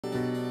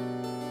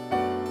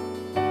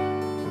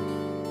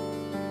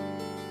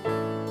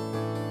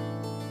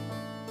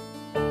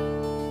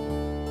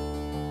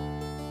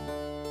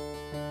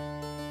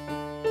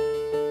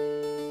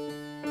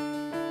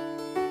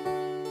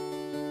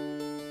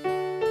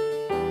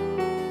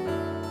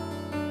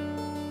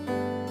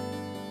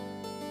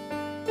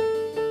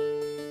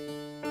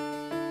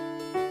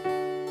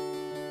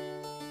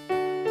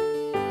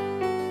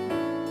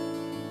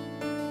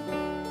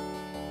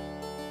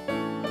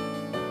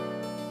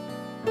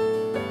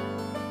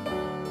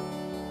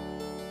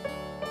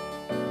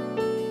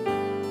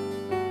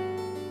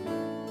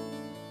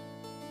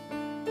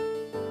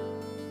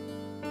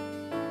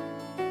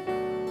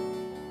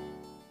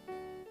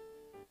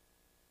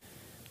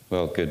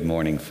Well, good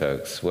morning,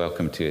 folks.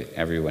 Welcome to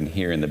everyone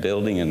here in the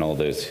building and all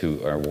those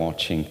who are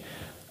watching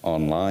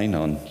online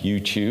on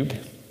YouTube.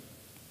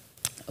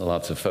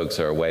 Lots of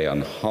folks are away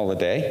on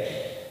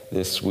holiday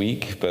this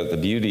week, but the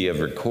beauty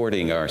of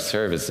recording our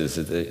services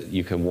is that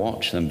you can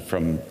watch them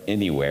from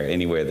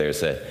anywhere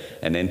there's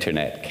an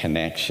internet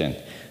connection.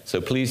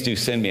 So please do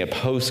send me a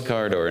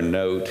postcard or a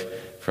note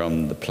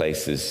from the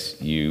places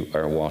you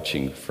are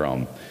watching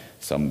from.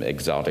 Some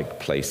exotic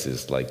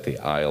places like the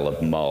Isle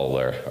of Mull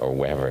or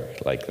wherever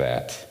like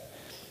that.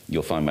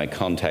 You'll find my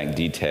contact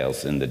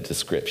details in the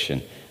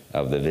description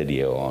of the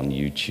video on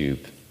YouTube.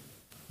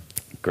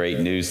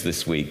 Great news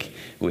this week.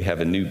 We have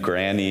a new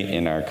granny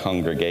in our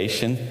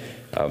congregation.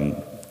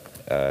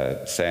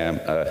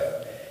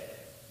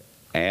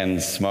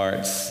 Ann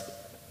Smart's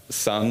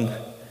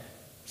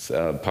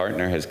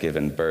partner has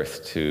given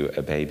birth to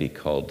a baby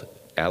called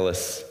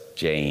Ellis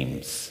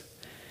James.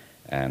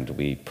 And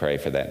we pray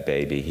for that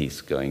baby.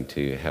 He's going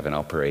to have an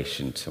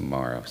operation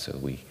tomorrow, so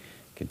we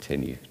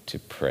continue to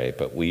pray.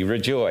 But we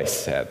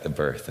rejoice at the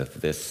birth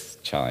of this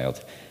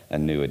child, a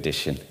new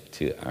addition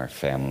to our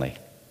family.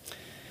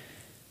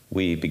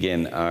 We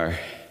begin our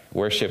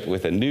worship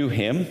with a new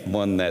hymn,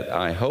 one that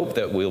I hope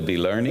that we'll be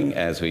learning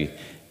as we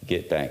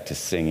get back to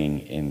singing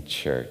in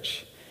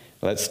church.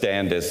 Let's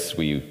stand as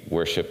we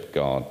worship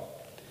God.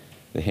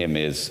 The hymn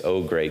is,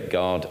 O Great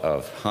God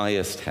of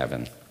Highest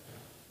Heaven.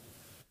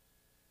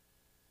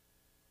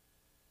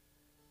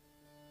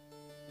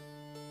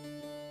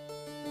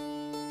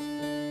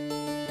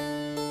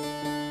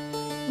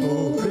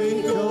 O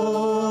great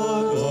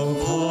God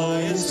of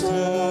highest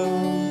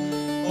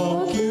heaven,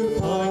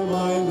 occupy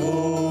my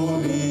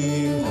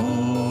lowly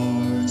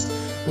heart.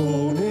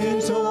 Own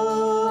it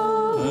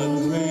all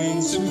and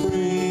reign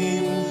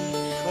supreme,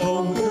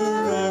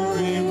 conquer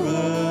every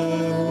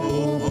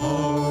rebel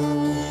power.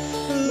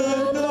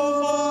 Let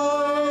no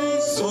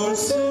vice or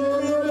sin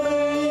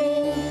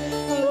remain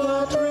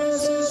that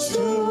resists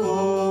true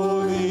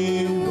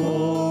holy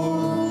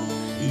war.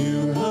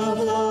 You have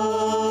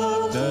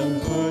loved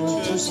and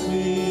purchased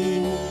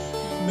me,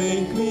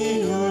 make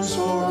me yours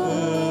forevermore.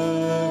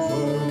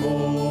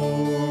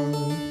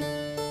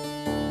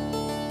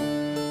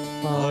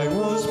 I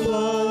was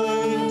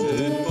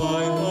blinded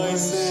by my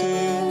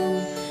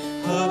sin,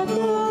 had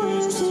no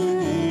ears to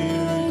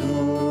hear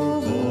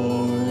your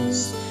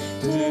voice,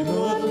 did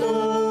not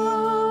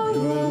know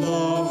your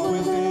love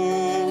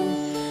within,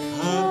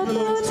 had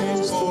no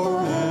taste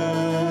for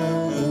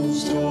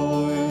heaven's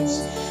joys.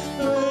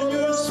 When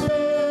your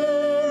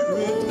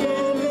spirit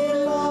gave me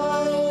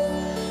life,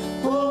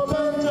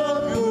 opened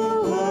up your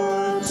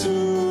word to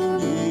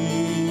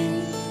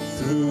me,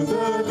 through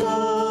the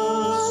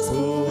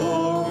gospel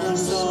of your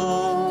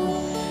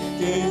Son,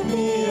 gave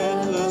me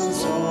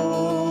endless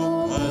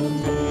hope and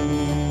peace.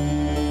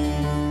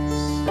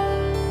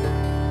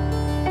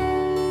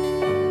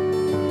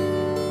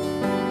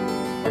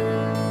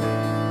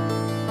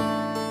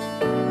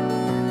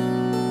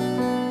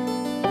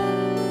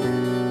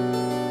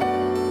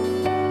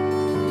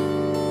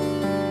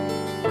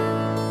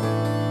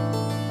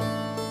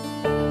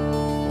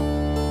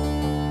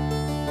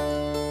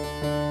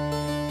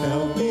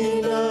 Help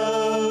me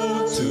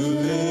now to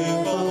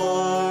live a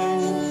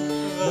life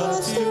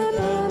that's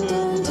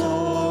dependent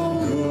on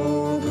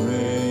your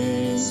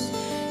grace.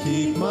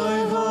 Keep my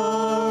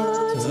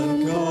heart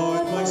and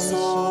guard my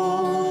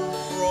soul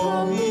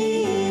from the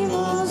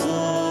evils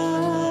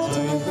that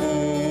I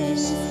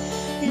face.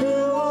 You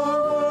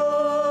are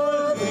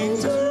worthy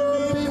to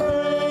be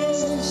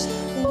praised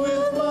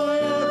with my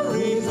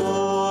every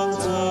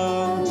thought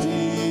and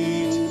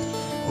deed.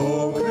 O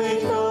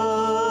great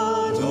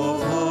God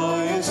of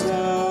highest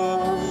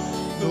heaven,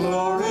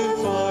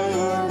 glorify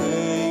your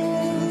name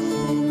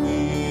through me.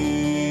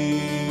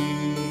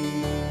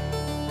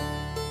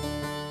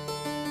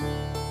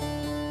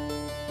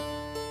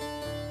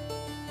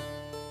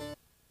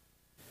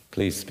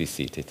 Please be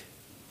seated.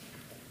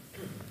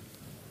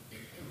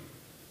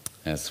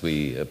 As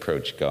we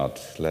approach God,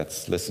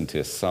 let's listen to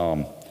a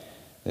psalm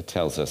that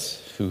tells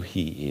us who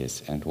he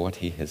is and what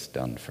he has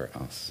done for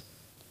us.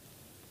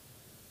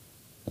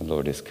 The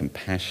Lord is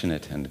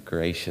compassionate and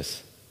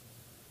gracious,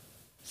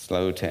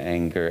 slow to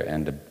anger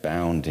and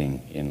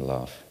abounding in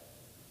love.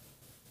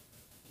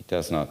 He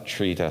does not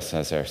treat us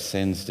as our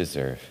sins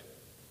deserve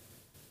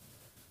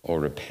or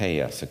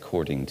repay us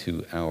according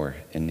to our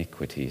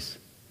iniquities.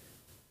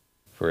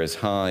 For as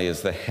high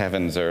as the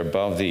heavens are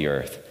above the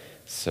earth,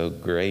 so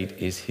great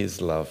is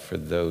his love for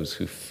those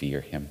who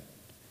fear him.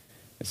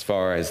 As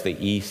far as the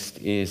east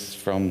is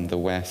from the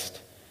west,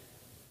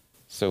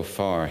 so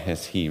far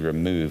has he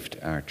removed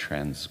our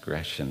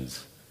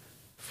transgressions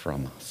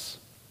from us.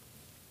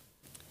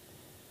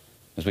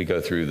 As we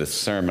go through the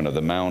Sermon on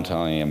the Mount,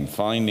 I am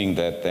finding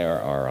that there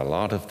are a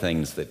lot of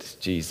things that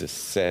Jesus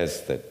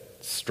says that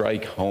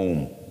strike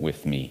home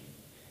with me.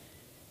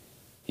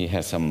 He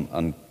has some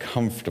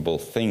uncomfortable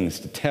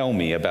things to tell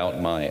me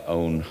about my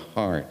own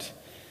heart.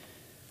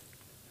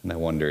 And I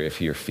wonder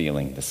if you're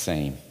feeling the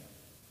same.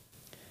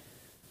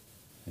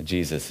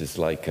 Jesus is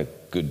like a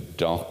good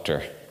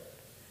doctor.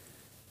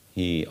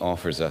 He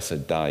offers us a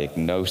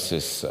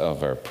diagnosis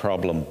of our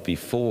problem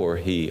before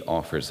he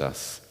offers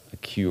us a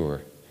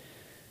cure.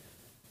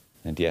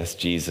 And yes,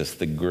 Jesus,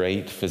 the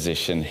great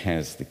physician,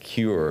 has the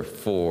cure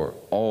for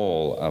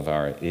all of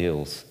our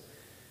ills.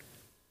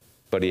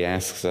 But he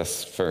asks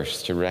us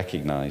first to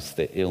recognize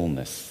the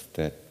illness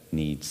that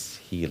needs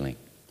healing.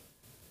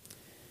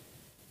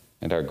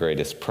 And our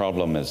greatest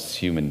problem as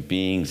human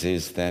beings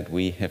is that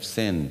we have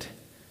sinned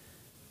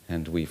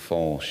and we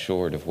fall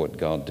short of what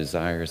God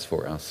desires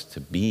for us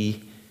to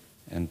be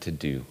and to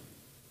do.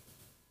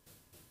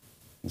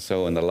 And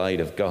so in the light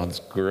of God's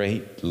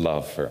great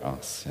love for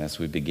us, as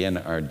we begin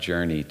our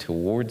journey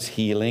towards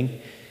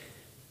healing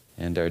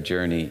and our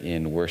journey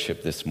in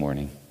worship this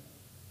morning,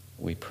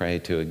 we pray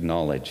to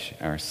acknowledge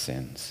our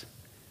sins.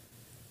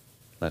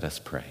 Let us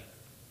pray.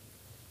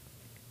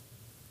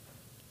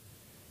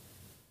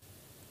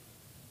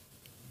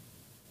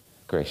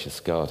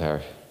 Gracious God,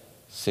 our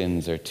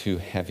sins are too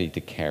heavy to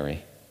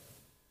carry,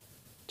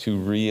 too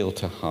real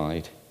to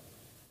hide,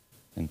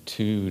 and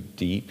too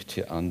deep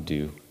to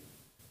undo.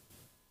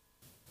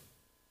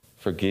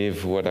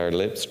 Forgive what our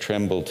lips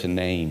tremble to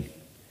name,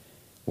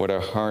 what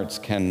our hearts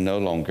can no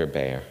longer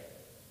bear,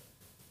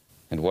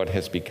 and what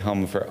has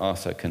become for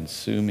us a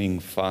consuming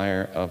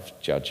fire of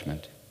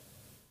judgment.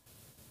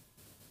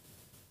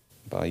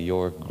 By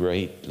your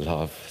great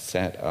love,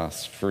 set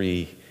us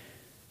free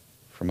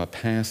from a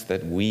past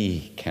that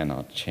we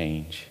cannot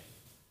change,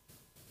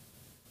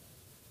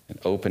 and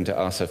open to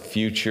us a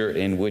future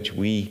in which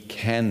we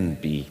can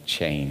be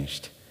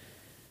changed.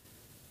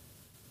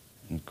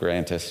 And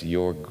grant us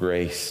your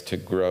grace to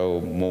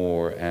grow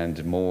more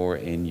and more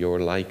in your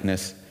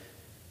likeness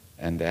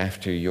and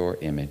after your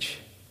image,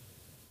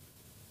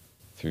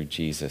 through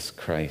Jesus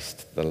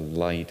Christ, the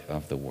light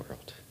of the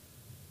world.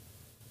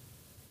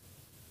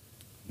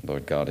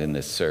 Lord God, in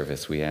this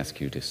service, we ask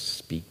you to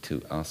speak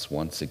to us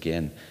once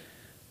again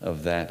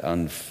of that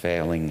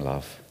unfailing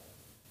love.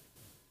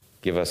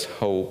 Give us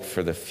hope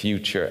for the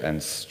future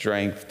and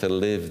strength to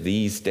live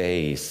these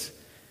days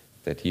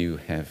that you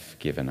have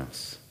given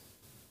us.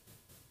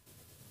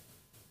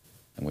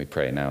 And we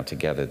pray now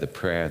together the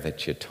prayer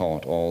that you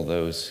taught all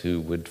those who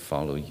would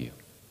follow you.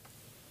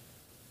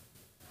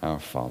 Our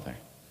Father,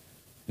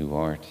 who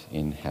art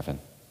in heaven,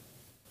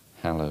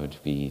 hallowed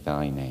be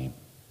thy name.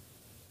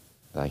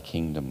 Thy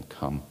kingdom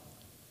come,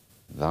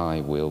 thy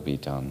will be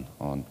done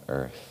on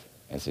earth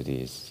as it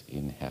is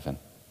in heaven.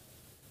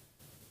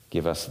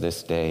 Give us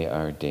this day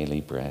our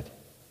daily bread,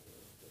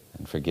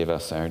 and forgive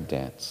us our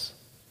debts,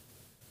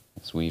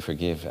 as we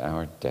forgive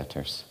our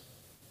debtors.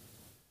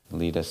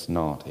 Lead us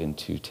not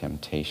into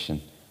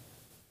temptation,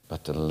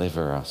 but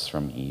deliver us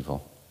from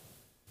evil.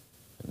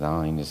 For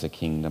thine is the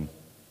kingdom,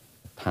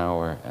 the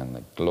power, and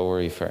the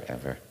glory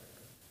forever.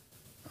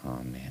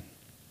 Amen.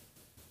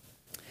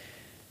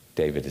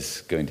 David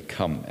is going to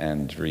come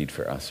and read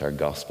for us our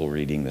gospel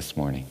reading this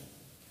morning.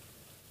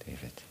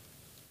 David.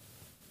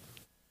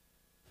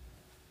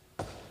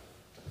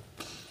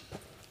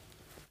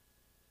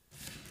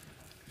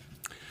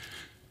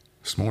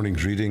 This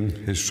morning's reading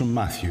is from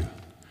Matthew,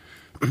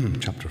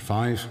 chapter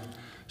 5,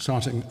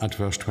 starting at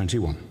verse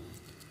 21.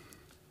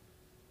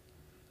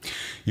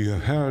 You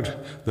have heard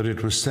that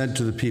it was said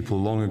to the people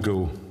long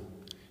ago,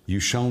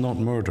 "You shall not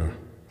murder,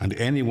 and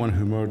anyone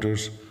who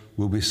murders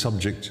will be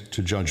subject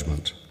to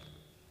judgment."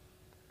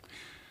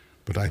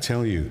 But I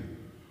tell you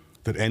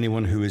that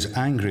anyone who is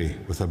angry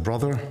with a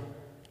brother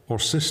or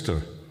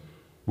sister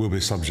will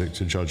be subject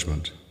to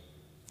judgment.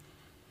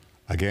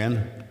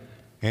 Again,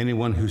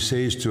 anyone who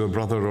says to a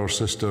brother or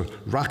sister,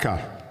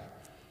 "Raka,"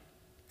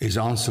 is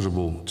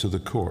answerable to the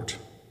court.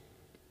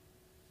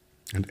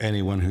 And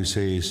anyone who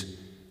says,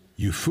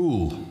 "You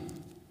fool,"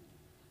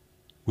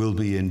 will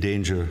be in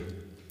danger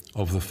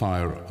of the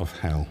fire of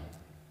hell.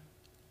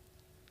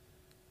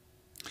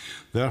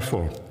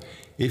 Therefore,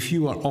 if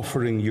you are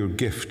offering your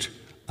gift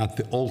at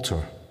the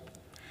altar,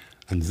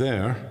 and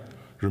there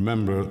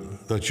remember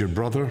that your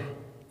brother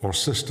or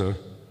sister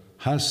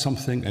has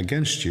something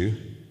against you,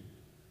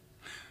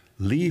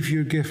 leave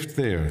your gift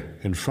there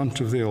in front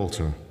of the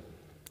altar.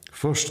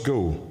 First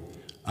go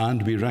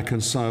and be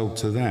reconciled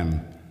to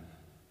them,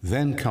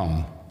 then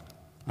come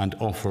and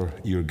offer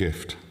your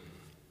gift.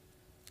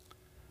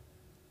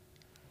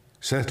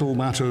 Settle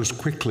matters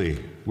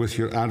quickly with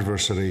your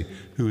adversary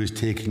who is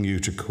taking you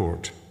to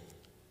court.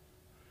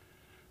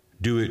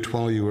 Do it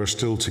while you are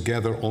still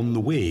together on the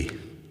way,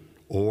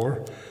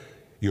 or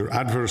your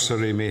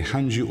adversary may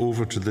hand you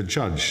over to the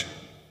judge,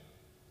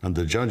 and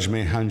the judge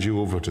may hand you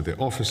over to the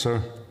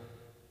officer,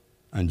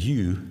 and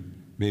you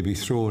may be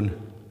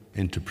thrown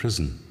into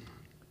prison.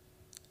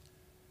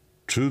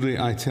 Truly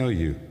I tell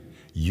you,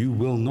 you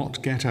will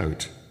not get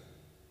out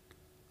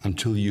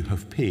until you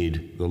have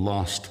paid the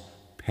last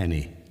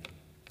penny.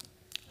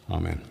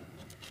 Amen.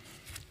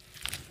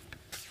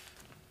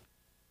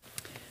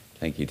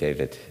 Thank you,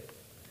 David.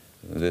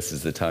 This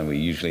is the time we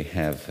usually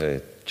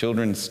have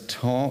children's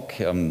talk.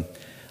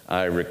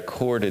 I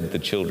recorded the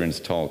children's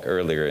talk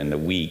earlier in the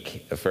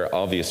week for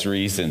obvious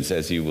reasons,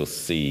 as you will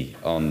see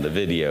on the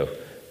video.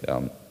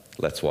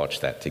 Let's watch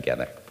that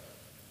together.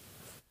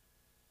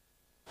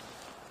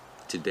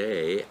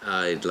 Today,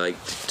 I'd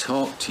like to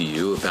talk to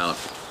you about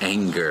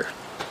anger.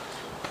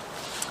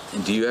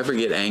 Do you ever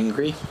get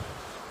angry?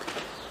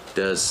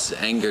 Does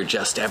anger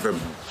just ever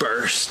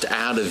burst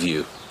out of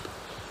you?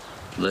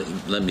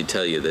 Let me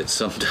tell you that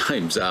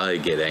sometimes I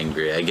get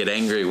angry. I get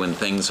angry when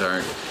things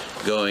aren't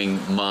going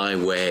my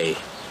way.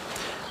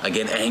 I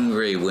get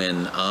angry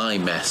when I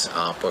mess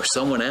up or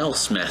someone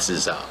else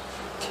messes up.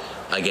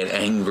 I get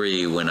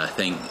angry when I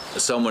think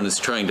someone is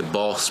trying to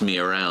boss me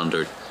around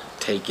or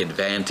take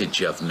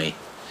advantage of me.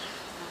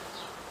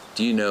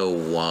 Do you know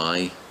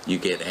why you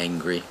get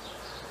angry?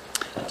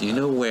 Do you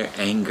know where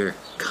anger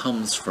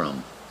comes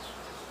from?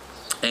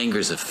 Anger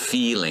is a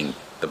feeling.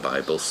 The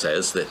Bible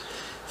says that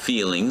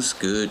feelings,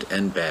 good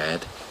and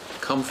bad,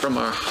 come from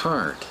our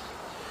heart.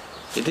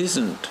 It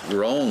isn't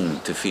wrong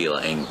to feel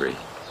angry.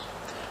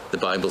 The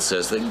Bible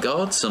says that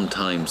God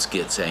sometimes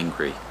gets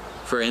angry.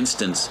 For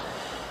instance,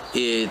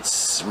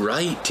 it's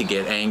right to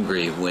get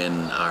angry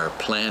when our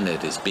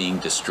planet is being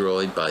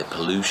destroyed by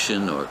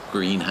pollution or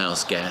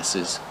greenhouse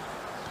gases.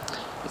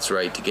 It's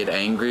right to get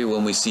angry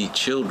when we see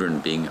children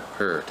being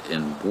hurt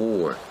in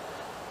war.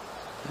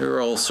 There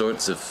are all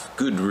sorts of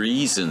good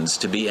reasons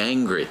to be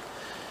angry,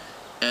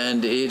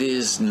 and it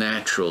is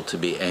natural to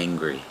be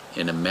angry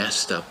in a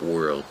messed up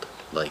world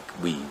like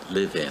we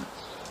live in.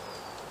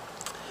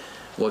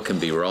 What can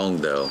be wrong,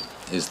 though,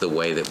 is the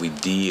way that we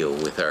deal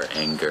with our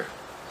anger.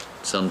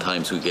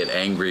 Sometimes we get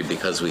angry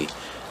because we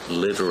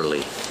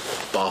literally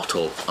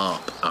bottle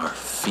up our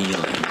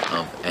feeling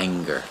of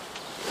anger.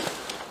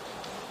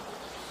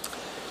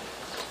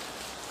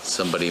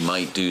 Somebody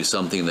might do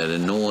something that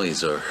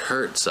annoys or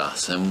hurts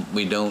us, and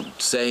we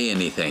don't say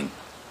anything.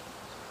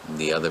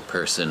 The other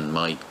person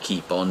might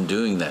keep on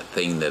doing that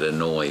thing that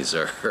annoys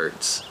or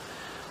hurts.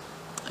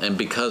 And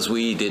because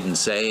we didn't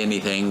say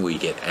anything, we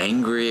get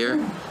angrier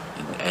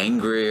and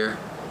angrier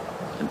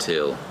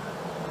until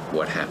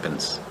what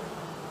happens?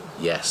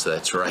 Yes,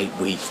 that's right,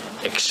 we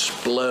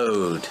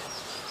explode.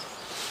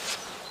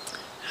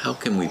 How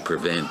can we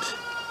prevent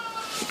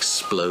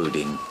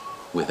exploding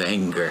with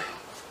anger?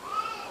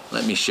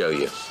 Let me show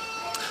you.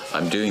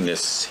 I'm doing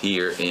this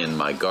here in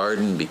my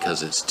garden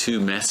because it's too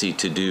messy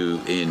to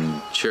do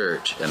in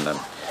church, and I'm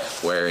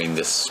wearing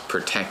this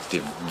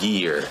protective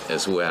gear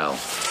as well.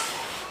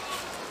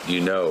 You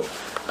know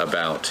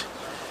about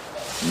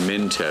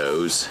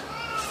Mentos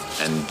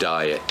and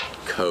Diet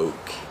Coke.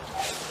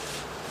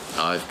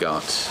 I've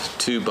got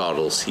 2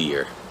 bottles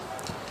here.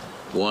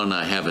 One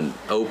I haven't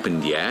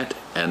opened yet,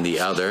 and the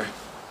other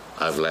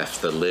I've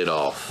left the lid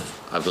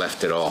off. I've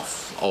left it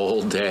off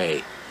all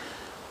day.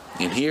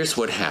 And here's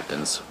what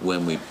happens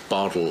when we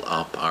bottle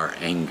up our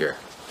anger.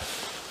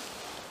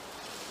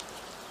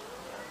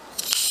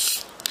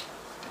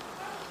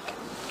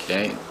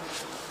 Okay.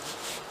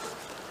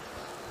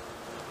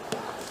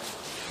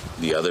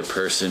 The other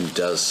person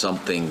does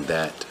something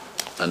that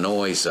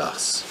annoys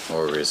us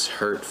or is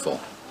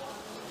hurtful.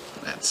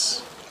 That's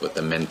what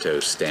the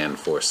Mentos stand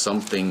for.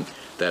 Something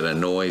that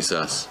annoys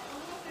us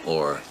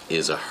or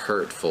is a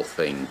hurtful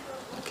thing.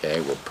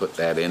 Okay, we'll put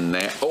that in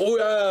there. Oh,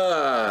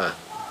 yeah!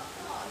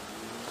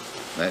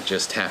 That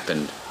just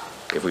happened.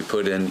 If we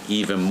put in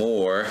even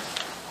more,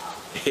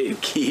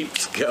 it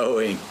keeps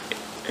going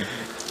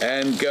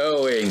and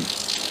going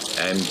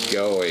and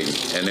going.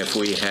 And if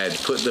we had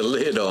put the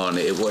lid on,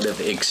 it would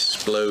have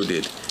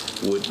exploded,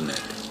 wouldn't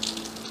it?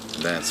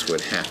 That's what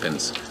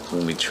happens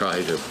when we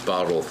try to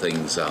bottle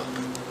things up.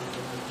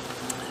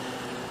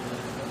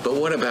 But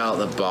what about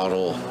the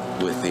bottle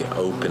with the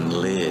open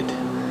lid?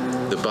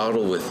 The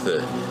bottle with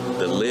the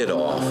lid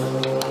off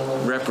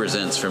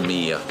represents for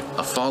me a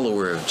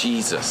follower of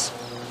Jesus,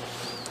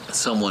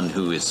 someone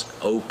who is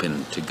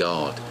open to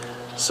God,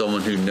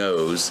 someone who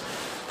knows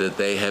that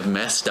they have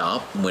messed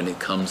up when it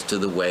comes to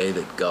the way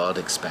that God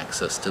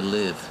expects us to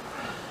live.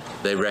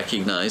 They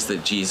recognize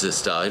that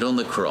Jesus died on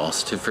the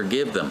cross to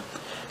forgive them.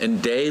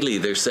 And daily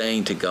they're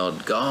saying to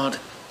God, God,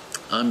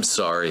 I'm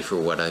sorry for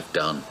what I've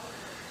done,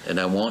 and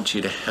I want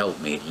you to help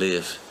me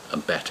live a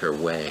better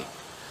way.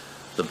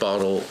 The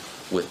bottle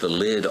with the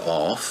lid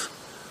off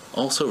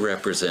also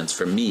represents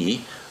for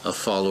me a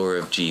follower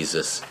of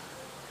Jesus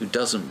who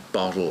doesn't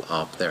bottle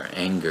up their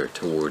anger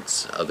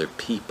towards other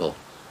people.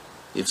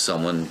 If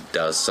someone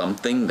does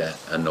something that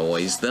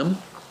annoys them,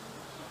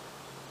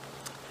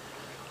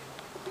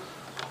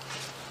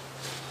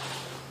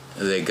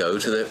 they go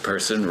to that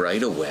person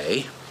right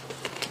away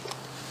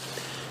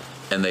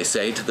and they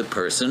say to the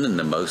person in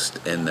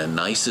the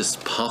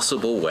nicest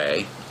possible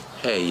way,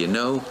 hey, you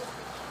know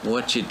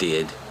what you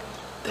did?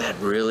 That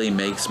really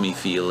makes me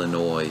feel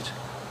annoyed,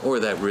 or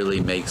that really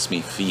makes me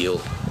feel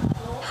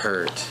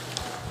hurt.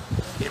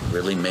 It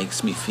really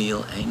makes me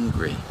feel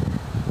angry.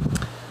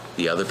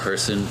 The other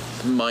person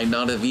might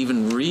not have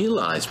even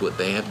realized what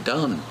they have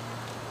done,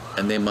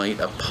 and they might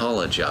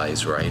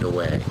apologize right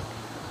away.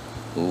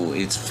 Ooh,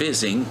 it's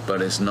fizzing,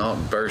 but it's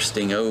not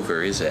bursting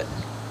over, is it?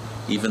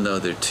 Even though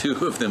there are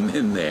 2 of them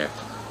in there.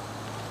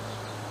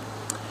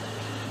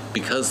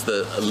 Because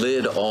the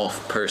lid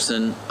off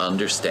person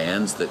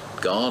understands that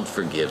God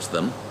forgives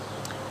them,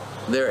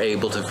 they're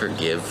able to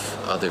forgive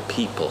other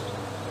people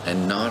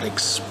and not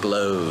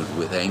explode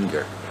with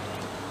anger.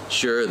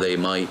 Sure, they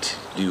might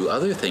do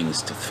other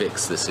things to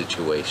fix the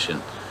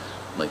situation,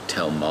 like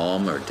tell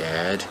mom or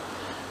dad,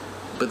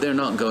 but they're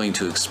not going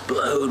to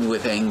explode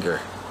with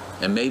anger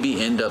and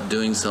maybe end up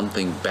doing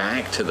something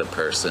back to the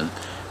person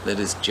that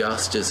is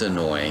just as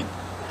annoying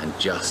and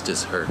just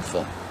as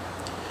hurtful.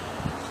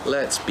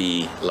 Let's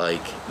be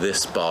like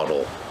this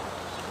bottle.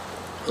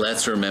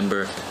 Let's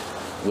remember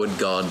what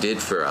God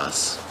did for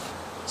us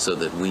so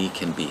that we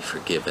can be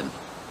forgiven.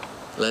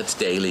 Let's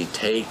daily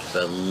take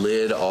the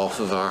lid off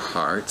of our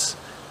hearts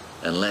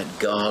and let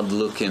God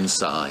look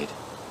inside.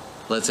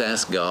 Let's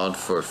ask God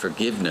for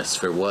forgiveness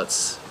for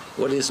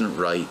what isn't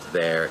right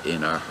there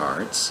in our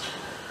hearts.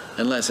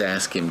 And let's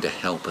ask Him to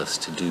help us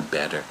to do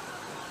better.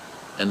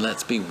 And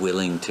let's be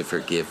willing to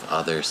forgive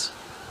others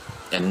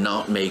and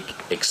not make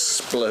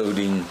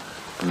exploding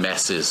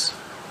messes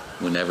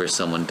whenever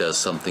someone does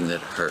something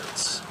that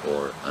hurts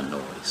or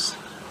annoys.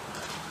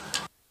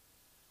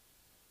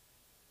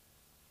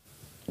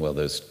 Well,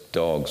 those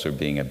dogs were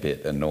being a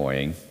bit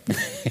annoying,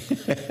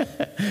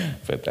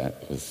 but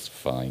that was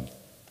fine.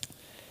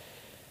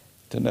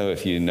 Don't know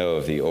if you know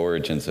of the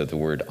origins of the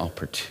word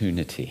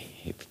opportunity.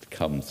 It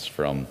comes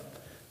from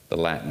the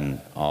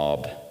Latin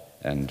ob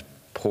and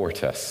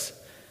portus,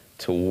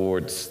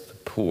 towards the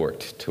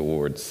port,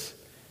 towards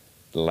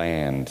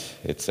land.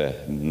 It's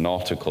a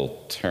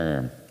nautical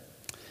term.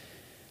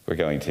 We're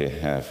going to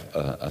have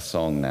a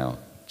song now,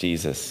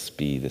 Jesus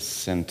Be the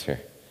Center.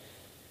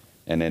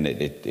 And then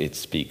it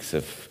speaks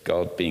of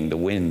God being the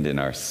wind in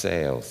our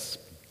sails.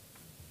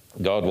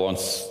 God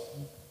wants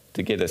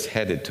to get us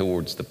headed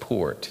towards the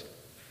port,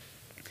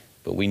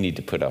 but we need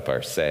to put up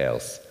our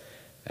sails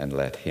and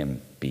let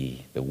Him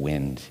be the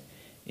wind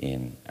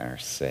in our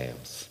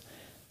sails.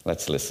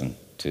 Let's listen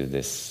to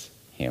this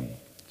hymn,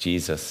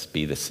 Jesus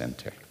Be the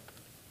Center.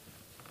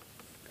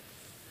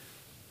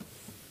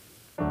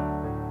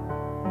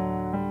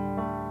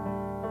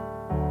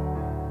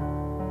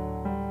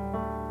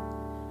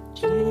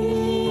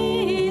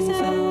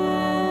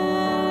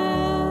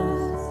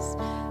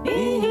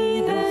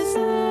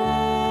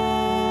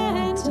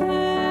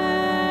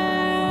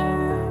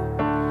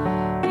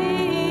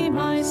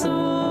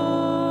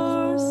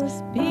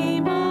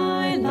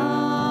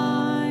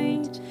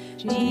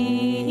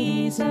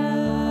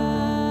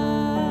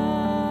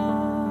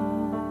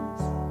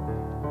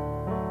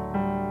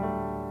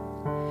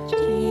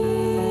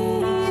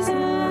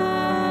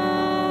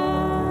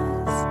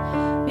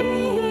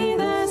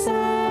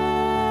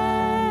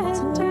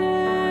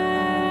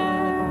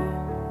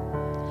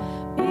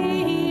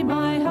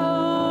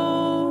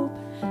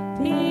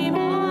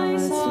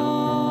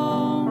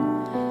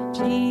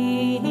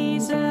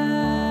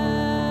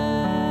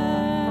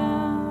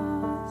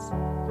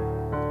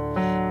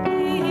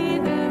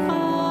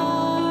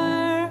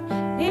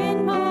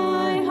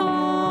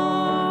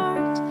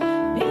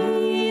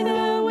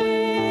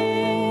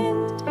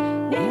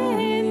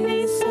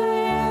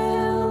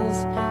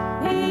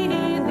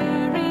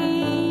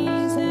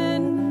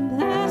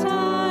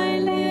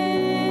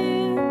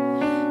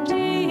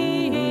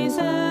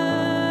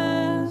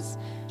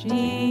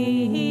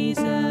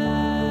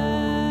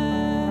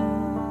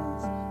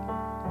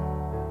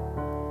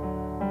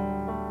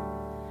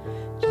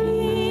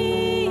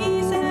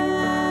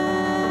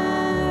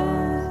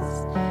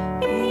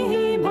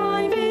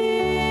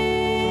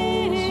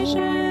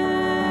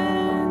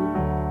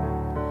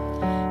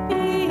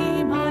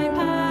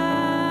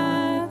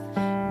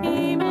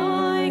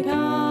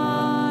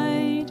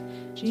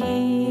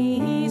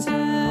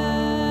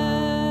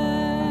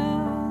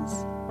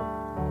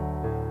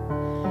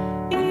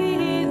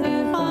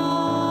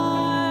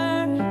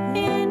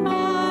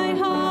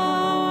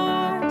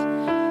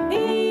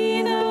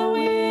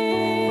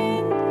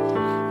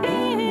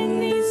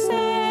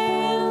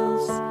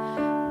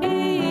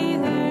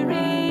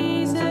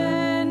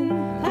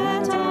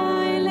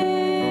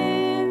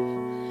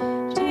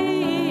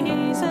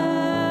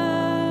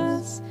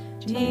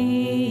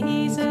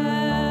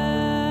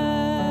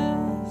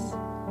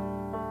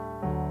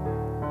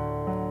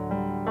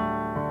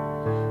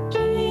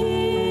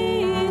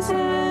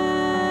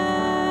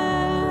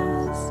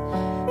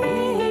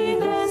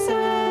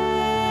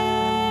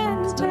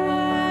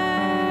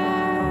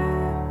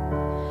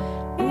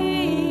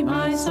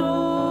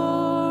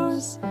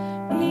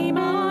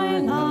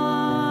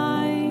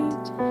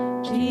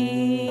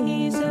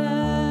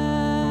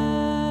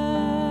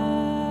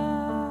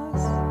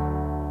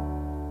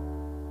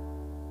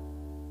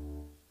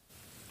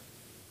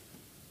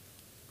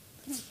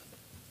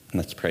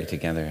 Let's pray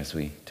together as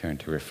we turn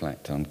to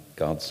reflect on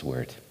God's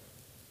word.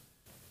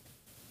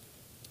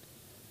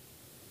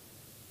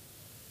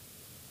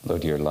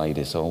 Lord, your light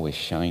is always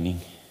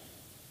shining.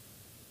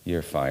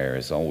 Your fire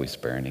is always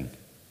burning.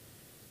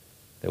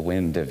 The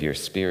wind of your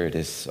Spirit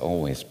is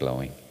always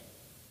blowing.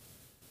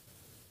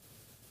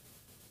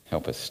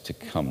 Help us to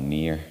come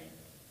near,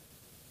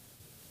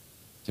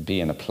 to be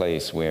in a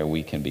place where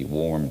we can be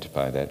warmed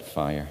by that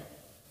fire.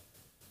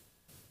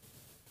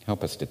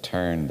 Help us to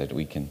turn that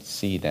we can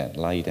see that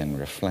light and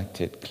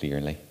reflect it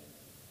clearly.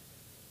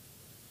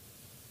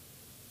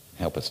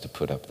 Help us to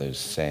put up those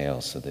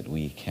sails so that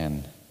we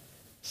can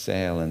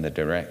sail in the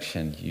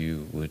direction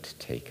you would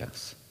take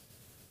us.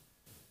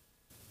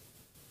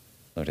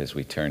 Lord, as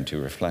we turn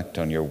to reflect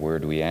on your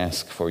word, we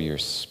ask for your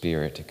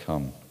Spirit to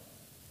come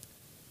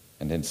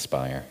and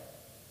inspire.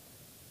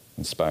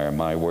 Inspire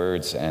my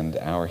words and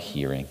our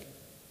hearing.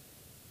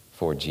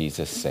 For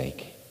Jesus'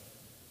 sake.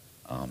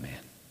 Amen.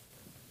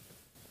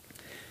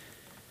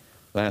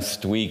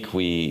 Last week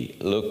we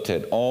looked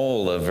at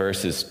all of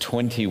verses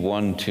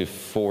 21 to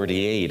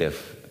 48 of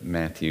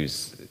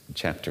Matthew's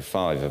chapter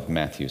 5 of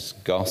Matthew's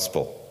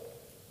Gospel.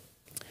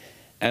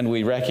 And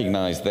we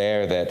recognize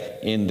there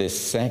that in this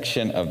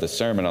section of the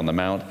Sermon on the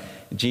Mount,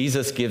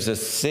 Jesus gives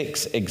us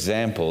 6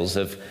 examples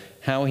of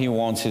how he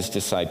wants his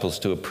disciples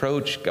to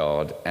approach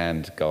God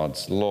and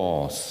God's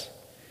laws.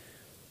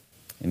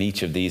 In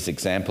each of these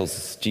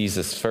examples,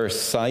 Jesus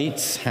first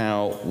cites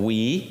how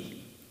we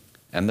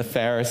and the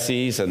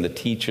Pharisees and the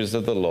teachers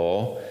of the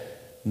law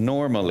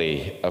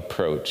normally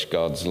approach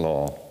God's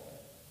law.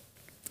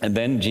 And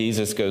then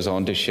Jesus goes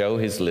on to show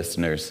his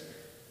listeners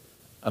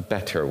a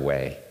better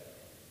way.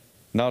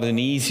 Not an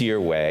easier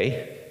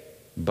way,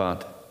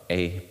 but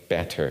a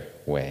better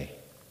way.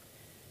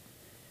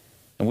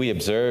 And we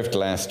observed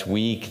last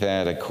week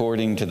that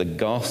according to the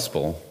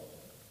gospel,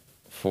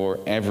 for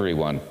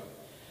everyone,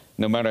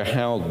 no matter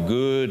how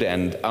good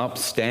and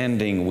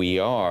upstanding we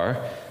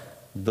are,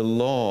 the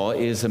law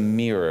is a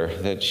mirror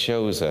that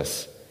shows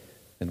us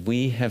that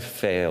we have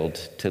failed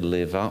to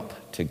live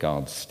up to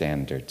God's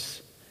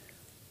standards.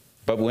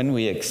 But when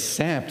we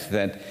accept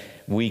that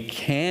we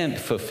can't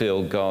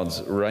fulfill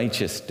God's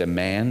righteous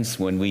demands,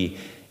 when we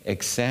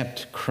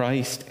accept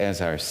Christ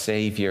as our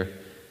Savior,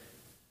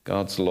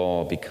 God's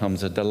law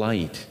becomes a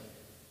delight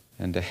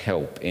and a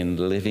help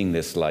in living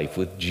this life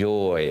with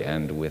joy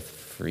and with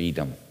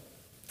freedom.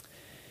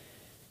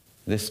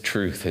 This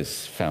truth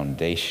is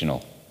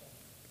foundational.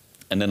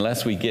 And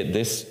unless we get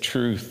this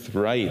truth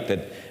right,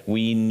 that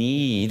we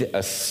need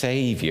a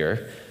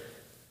Savior,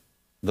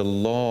 the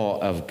law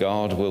of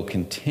God will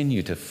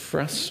continue to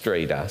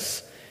frustrate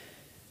us,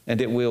 and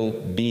it will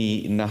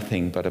be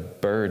nothing but a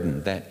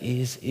burden that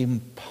is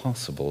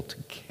impossible to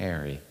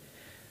carry.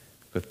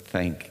 But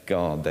thank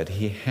God that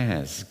he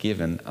has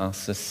given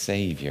us a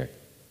Savior.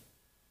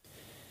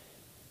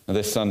 Now,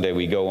 this Sunday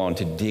we go on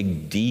to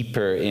dig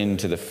deeper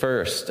into the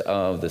first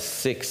of the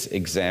 6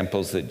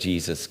 examples that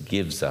Jesus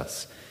gives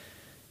us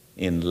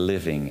in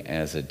living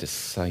as a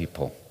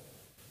disciple.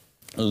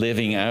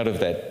 Living out of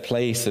that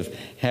place of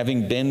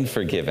having been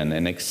forgiven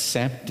and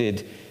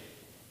accepted,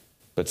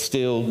 but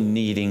still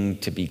needing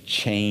to be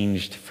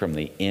changed from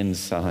the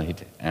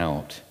inside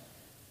out.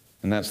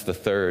 And that's the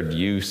third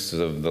use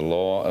of the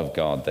law of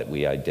God that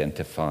we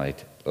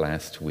identified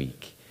last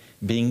week.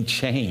 Being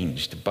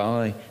changed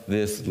by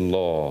this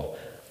law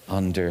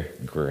under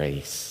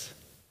grace.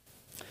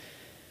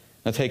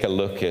 Now take a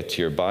look at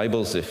your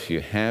Bibles if you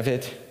have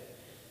it.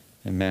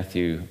 In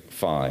Matthew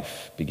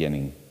 5,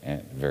 beginning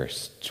at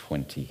verse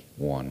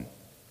 21.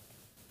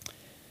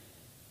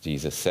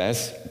 Jesus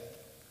says,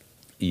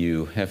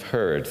 "You have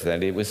heard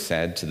that it was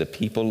said to the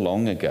people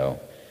long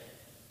ago,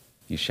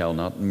 'You shall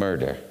not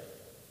murder,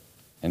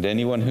 and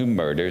anyone who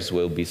murders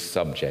will be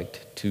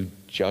subject to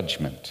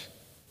judgment.'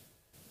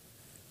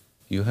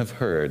 You have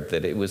heard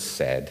that it was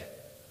said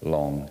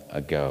long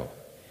ago."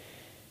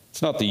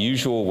 It's not the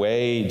usual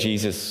way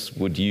Jesus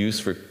would use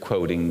for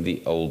quoting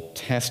the Old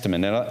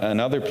Testament.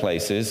 In other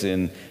places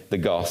in the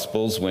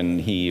Gospels, when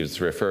he is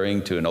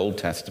referring to an Old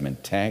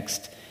Testament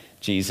text,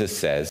 Jesus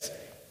says,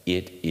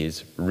 "It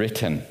is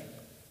written."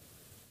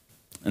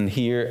 And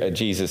here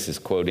Jesus is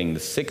quoting the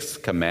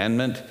 6th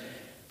commandment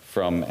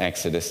from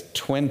Exodus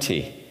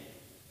 20.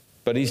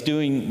 But he's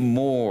doing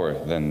more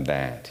than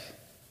that.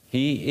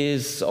 He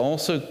is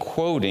also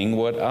quoting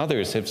what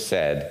others have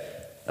said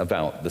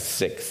about the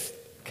 6th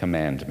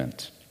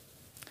commandment.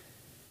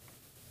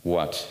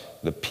 What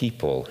the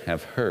people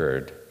have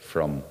heard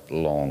from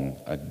long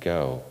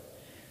ago.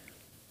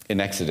 In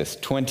Exodus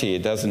 20,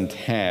 it doesn't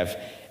have,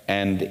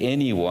 "and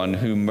anyone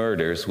who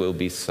murders will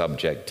be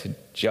subject to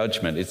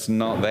judgment." It's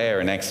not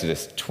there in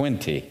Exodus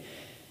 20.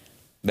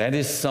 That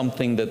is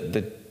something that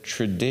the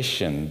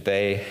tradition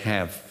they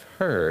have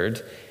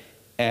heard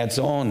adds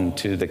on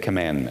to the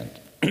commandment.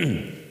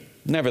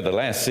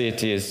 Nevertheless,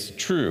 it is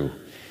true.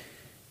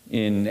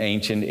 In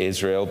ancient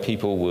Israel,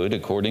 people would,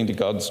 according to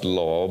God's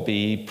law,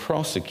 be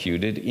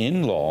prosecuted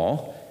in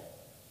law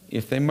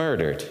if they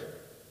murdered.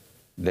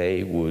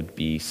 They would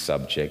be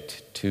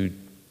subject to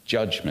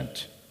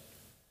judgment,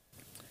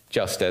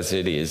 just as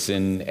it is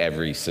in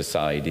every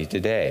society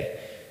today.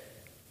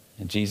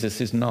 And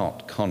Jesus is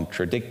not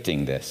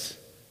contradicting this.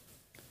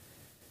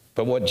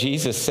 But what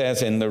Jesus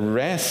says in the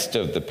rest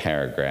of the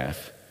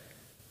paragraph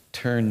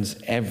turns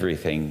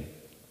everything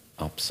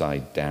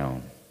upside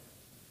down.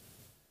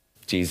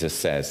 Jesus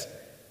says,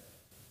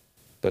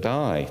 "But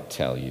I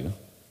tell you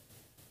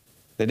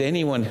that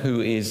anyone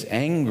who is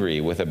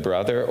angry with a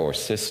brother or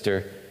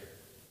sister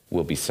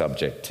will be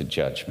subject to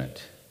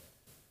judgment.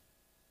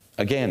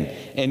 Again,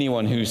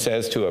 anyone who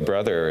says to a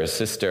brother or a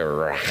sister,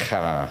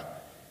 racha,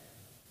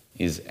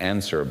 is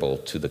answerable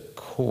to the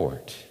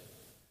court.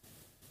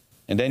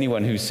 And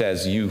anyone who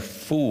says, you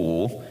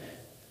fool,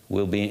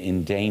 will be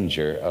in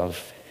danger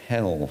of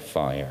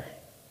hellfire.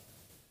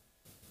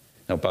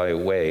 Now, by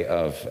way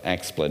of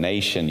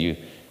explanation, you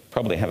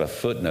probably have a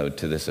footnote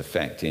to this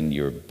effect in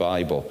your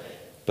Bible.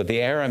 But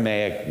the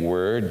Aramaic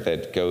word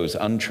that goes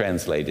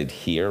untranslated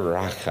here,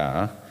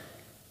 racha,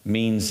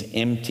 means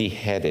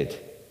empty-headed.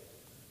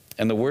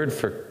 And the word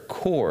for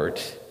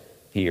court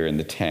here in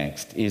the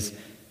text is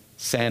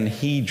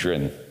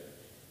Sanhedrin,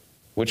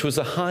 which was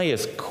the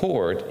highest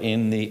court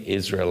in the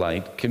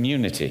Israelite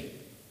community.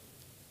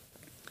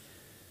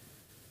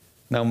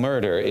 Now,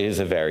 murder is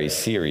a very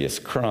serious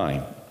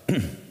crime.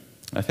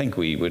 I think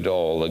we would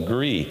all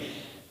agree.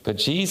 But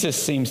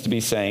Jesus seems to be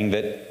saying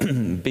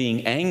that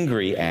being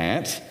angry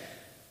at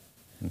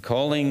and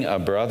calling a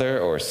brother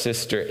or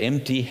sister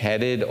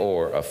empty-headed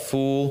or a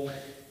fool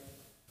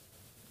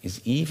is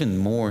even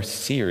more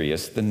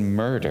serious than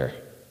murder.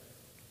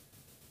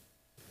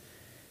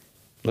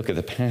 Look at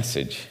the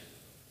passage.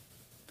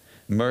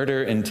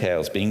 Murder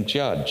entails being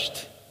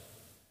judged.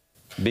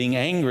 Being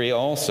angry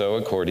also,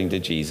 according to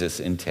Jesus,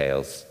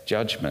 entails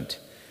judgment.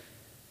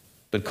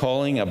 But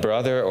calling a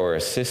brother or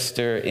a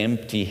sister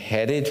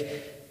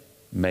empty-headed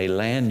may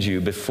land you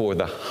before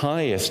the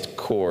highest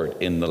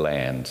court in the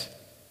land.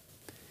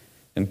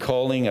 And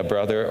calling a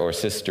brother or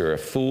sister a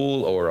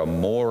fool or a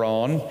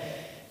moron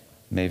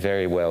may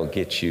very well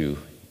get you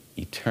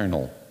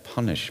eternal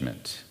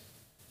punishment.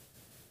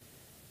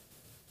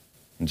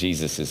 In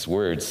Jesus'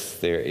 words,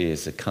 there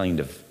is a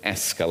kind of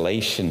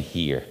escalation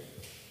here.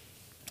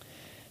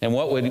 And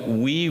what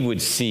we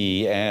would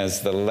see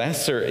as the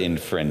lesser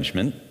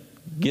infringement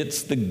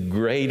gets the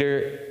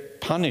greater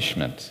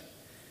punishment.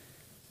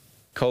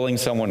 Calling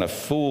someone a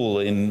fool,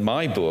 in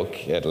my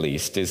book at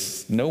least,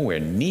 is nowhere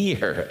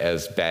near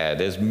as bad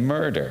as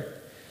murder.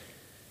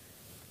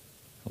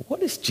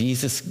 What is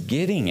Jesus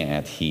getting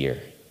at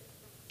here?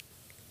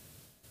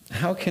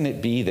 How can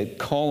it be that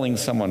calling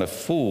someone a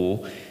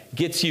fool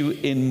gets you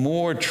in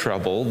more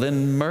trouble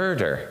than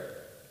murder?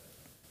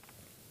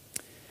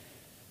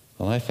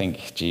 Well, I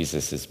think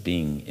Jesus is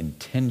being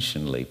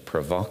intentionally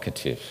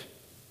provocative.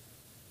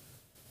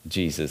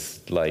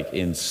 Jesus, like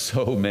in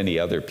so many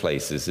other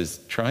places, is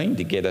trying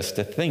to get us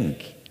to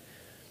think.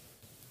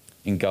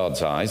 In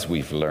God's eyes,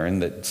 we've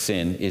learned that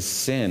sin is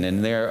sin,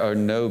 and there are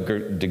no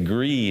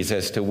degrees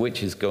as to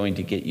which is going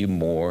to get you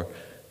more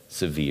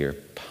severe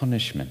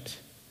punishment.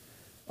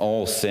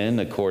 All sin,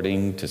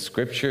 according to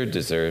Scripture,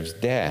 deserves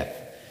death.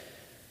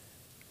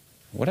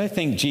 What I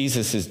think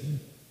Jesus is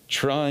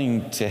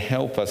trying to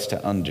help us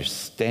to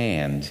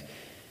understand,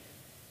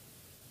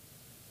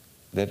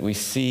 that we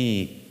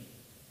see,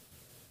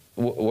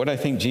 what I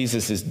think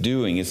Jesus is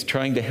doing is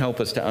trying to help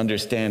us to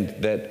understand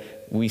that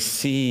we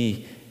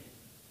see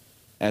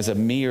as a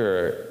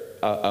mirror,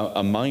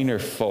 a minor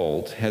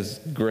fault has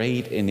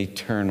great and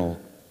eternal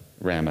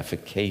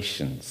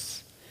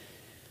ramifications.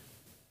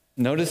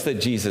 Notice that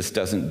Jesus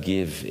doesn't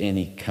give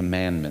any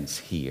commandments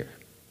here.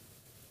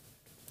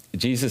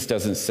 Jesus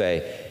doesn't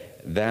say,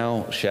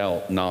 thou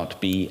shalt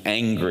not be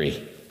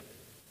angry.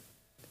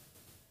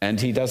 And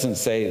he doesn't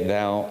say,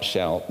 thou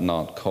shalt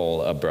not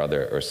call a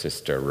brother or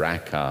sister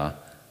raka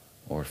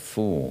or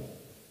fool.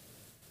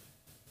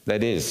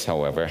 That is,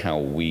 however, how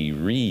we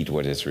read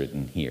what is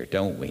written here,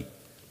 don't we?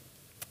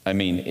 I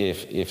mean,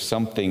 if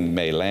something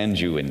may land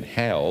you in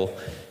hell,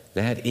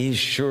 that is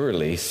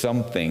surely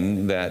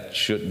something that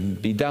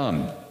shouldn't be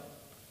done.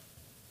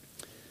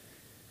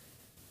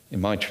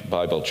 In my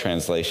Bible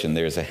translation,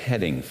 there's a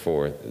heading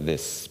for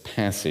this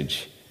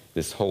passage,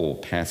 this whole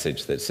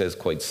passage, that says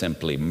quite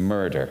simply,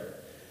 murder.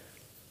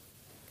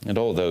 And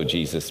although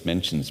Jesus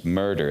mentions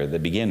murder at the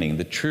beginning,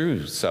 the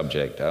true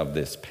subject of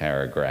this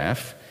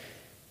paragraph,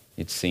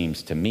 it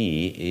seems to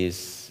me,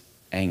 is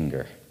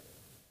anger.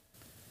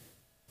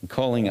 And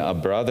calling a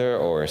brother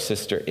or a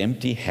sister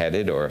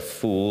empty-headed or a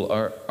fool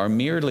are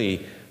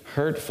merely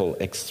hurtful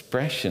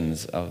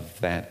expressions of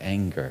that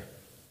anger.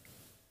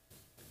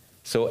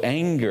 So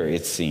anger,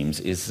 it seems,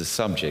 is the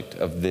subject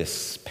of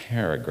this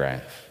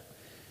paragraph.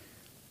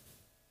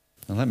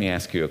 Now let me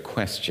ask you a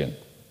question.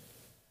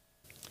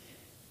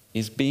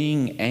 Is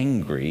being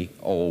angry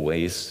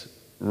always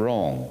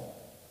wrong?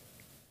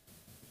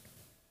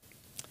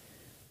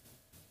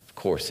 Of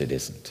course it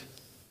isn't.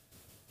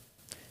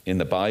 In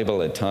the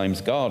Bible, at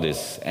times, God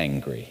is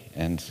angry,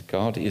 and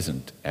God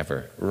isn't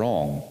ever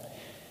wrong.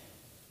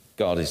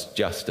 God is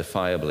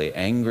justifiably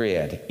angry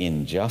at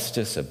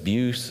injustice,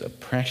 abuse,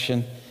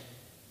 oppression,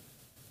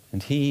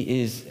 and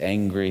he is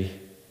angry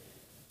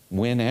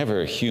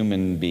whenever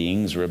human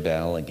beings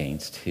rebel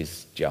against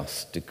his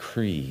just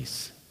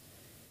decrees.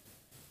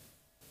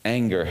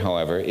 Anger,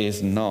 however,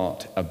 is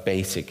not a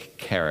basic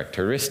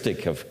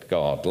characteristic of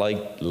God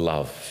like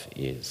love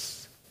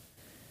is.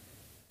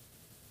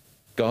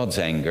 God's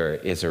anger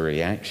is a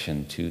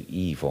reaction to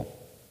evil.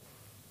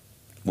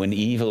 When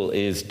evil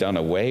is done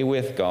away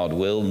with, God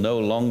will no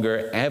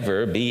longer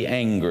ever be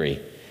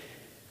angry.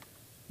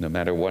 No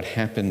matter what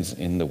happens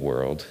in the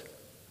world,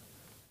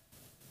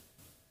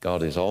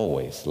 God is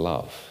always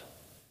love.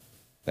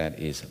 That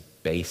is a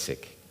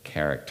basic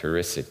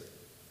characteristic,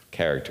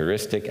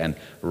 and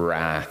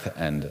wrath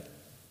and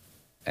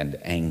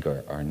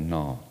anger are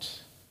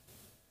not.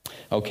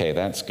 Okay,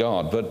 that's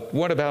God. But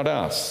what about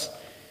us?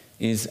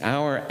 Is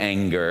our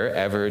anger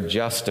ever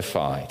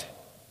justified?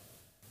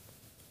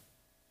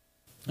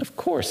 Of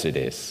course it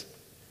is.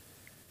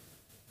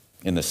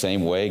 In the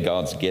same way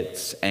God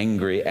gets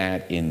angry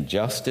at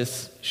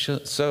injustice,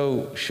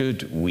 so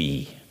should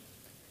we.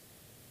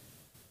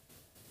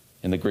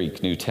 In the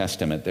Greek New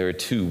Testament, there are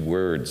two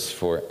words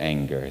for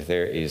anger.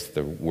 There is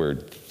the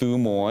word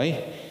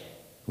thumoi,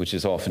 which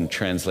is often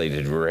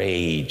translated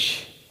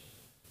rage.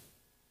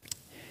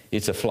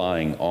 It's a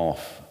flying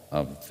off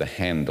of the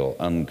handle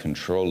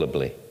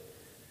uncontrollably.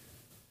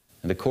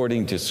 And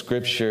according to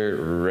Scripture,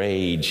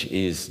 rage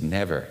is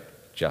never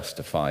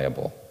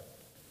justifiable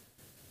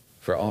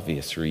for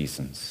obvious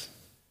reasons.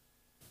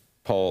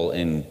 Paul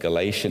in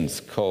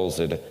Galatians calls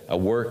it a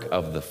work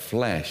of the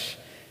flesh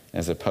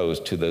as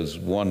opposed to those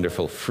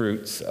wonderful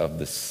fruits of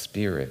the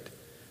Spirit.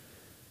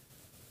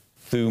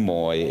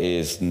 Thumoi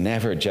is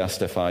never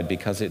justified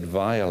because it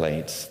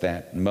violates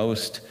that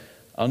most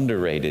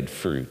underrated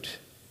fruit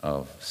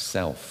of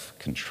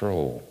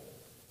self-control.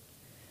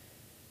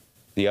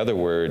 The other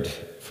word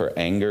for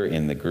anger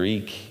in the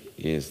Greek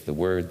is the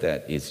word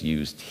that is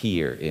used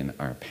here in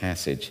our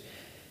passage.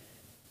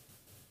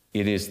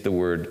 It is the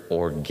word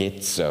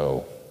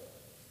orgizo.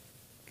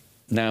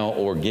 Now,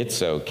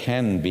 orgizo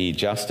can be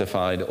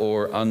justified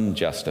or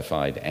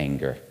unjustified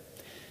anger.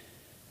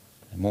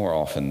 More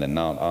often than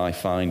not, I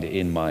find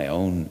in my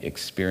own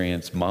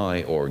experience,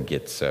 my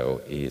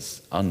orgizo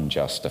is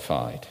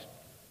unjustified.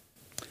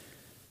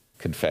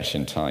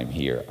 Confession time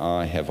here.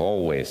 I have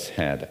always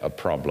had a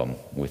problem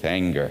with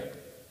anger.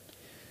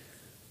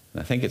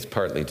 I think it's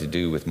partly to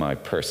do with my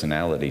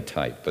personality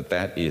type, but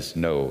that is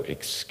no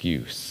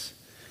excuse.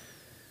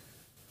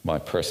 My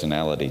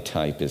personality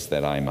type is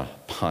that I'm a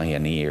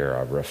pioneer,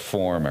 a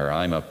reformer,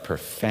 I'm a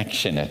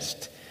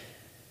perfectionist.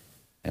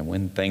 And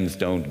when things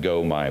don't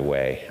go my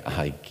way,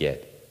 I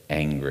get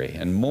angry.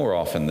 And more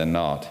often than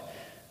not,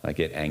 I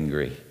get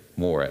angry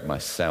more at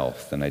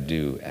myself than I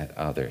do at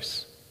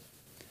others.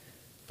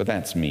 But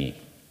that's me.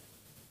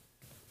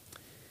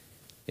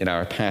 In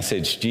our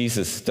passage,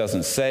 Jesus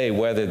doesn't say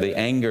whether the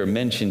anger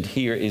mentioned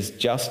here is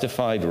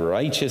justified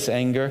righteous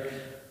anger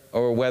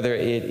or whether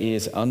it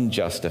is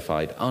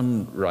unjustified,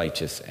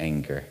 unrighteous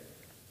anger.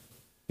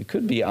 It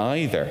could be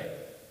either.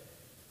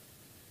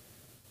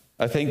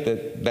 I think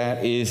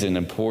that is an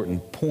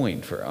important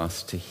point for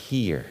us to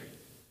hear.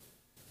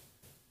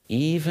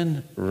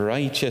 Even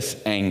righteous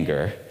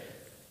anger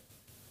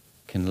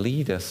can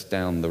lead us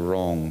down the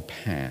wrong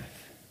path.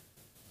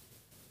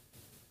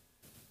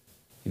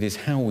 It is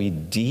how we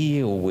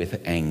deal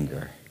with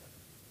anger.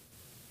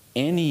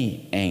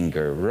 Any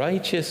anger,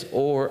 righteous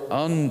or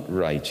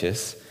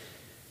unrighteous,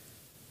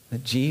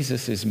 that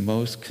Jesus is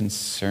most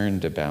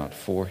concerned about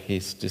for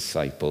his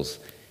disciples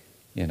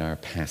in our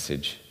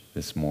passage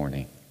this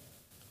morning.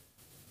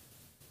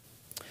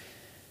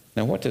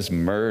 Now, what does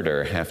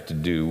murder have to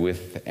do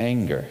with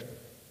anger?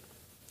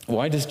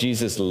 Why does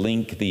Jesus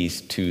link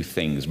these two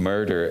things,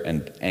 murder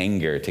and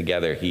anger,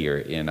 together here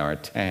in our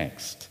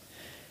text?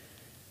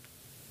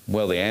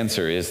 Well, the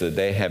answer is that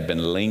they have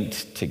been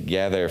linked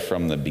together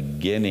from the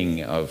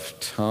beginning of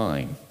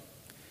time.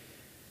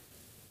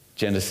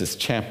 Genesis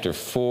chapter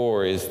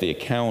 4 is the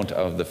account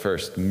of the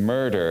first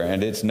murder,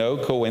 and it's no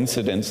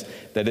coincidence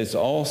that it's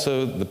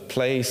also the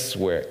place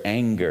where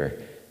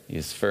anger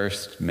is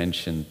first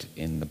mentioned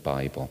in the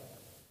Bible.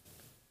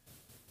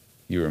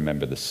 You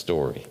remember the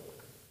story.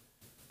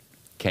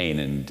 Cain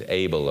and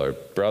Abel are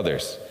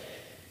brothers.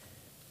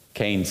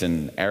 Cain's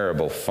an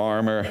arable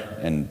farmer,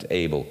 and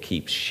Abel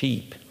keeps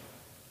sheep.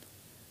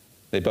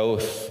 They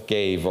both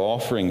gave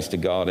offerings to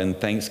God in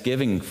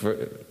thanksgiving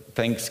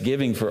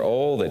for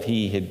all that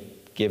he had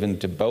given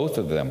to both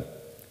of them.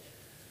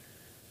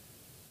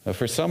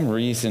 For some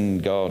reason,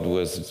 God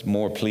was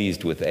more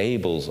pleased with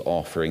Abel's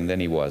offering than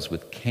he was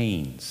with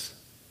Cain's.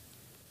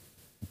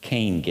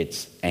 Cain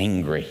gets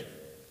angry.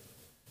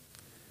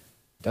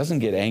 Doesn't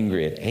get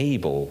angry at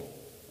Abel,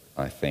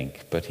 I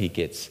think, but he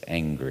gets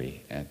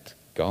angry at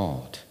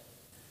God.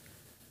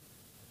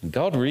 And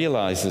God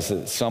realizes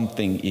that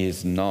something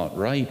is not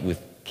right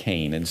with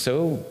Cain, and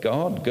so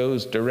God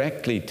goes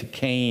directly to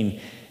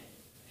Cain,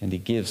 and he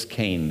gives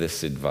Cain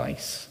this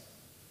advice.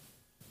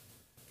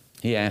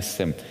 He asks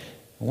him,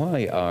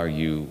 "Why are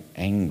you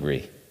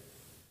angry?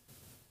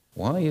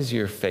 Why is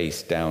your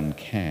face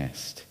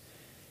downcast?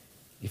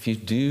 If you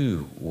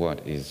do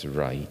what is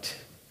right,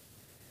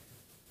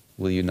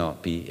 will you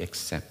not be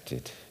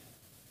accepted?"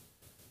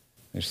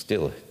 There's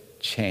still a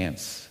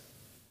chance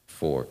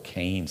for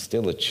Cain,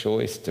 still a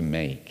choice to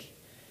make.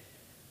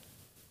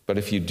 But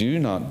if you do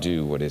not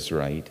do what is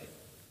right,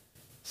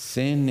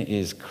 sin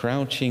is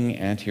crouching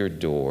at your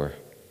door.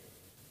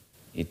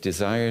 It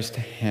desires to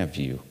have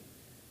you,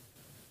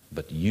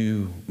 but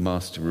you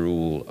must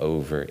rule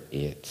over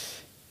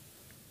it.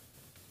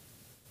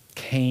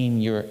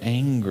 Cain, you're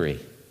angry.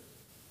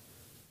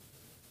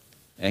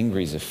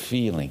 Angry is a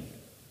feeling.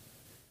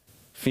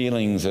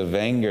 Feelings of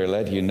anger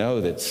let you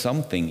know that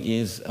something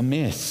is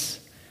amiss.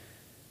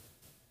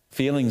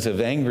 Feelings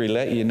of anger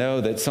let you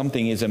know that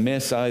something is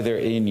amiss either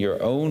in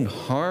your own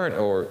heart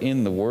or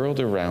in the world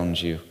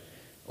around you,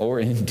 or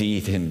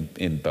indeed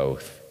in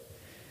both.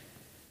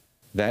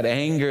 That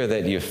anger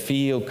that you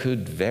feel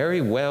could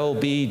very well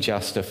be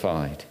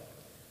justified.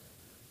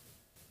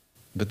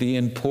 But the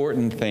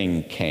important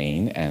thing,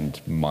 Cain and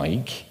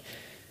Mike,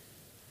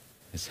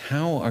 is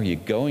how are you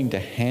going to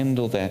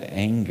handle that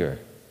anger?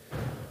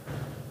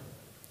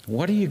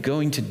 What are you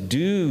going to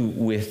do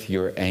with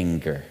your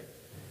anger?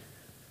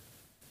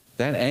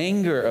 That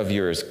anger of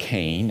yours,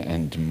 Cain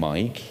and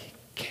Mike,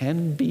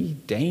 can be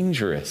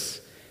dangerous.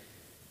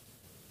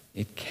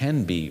 It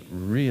can be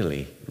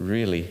really,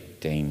 really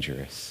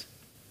dangerous.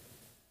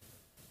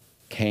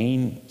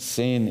 Cain,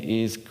 sin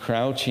is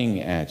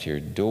crouching at your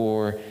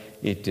door.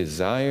 It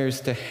desires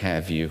to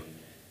have you,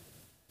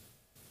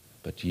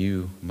 but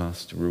you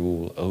must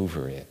rule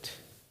over it.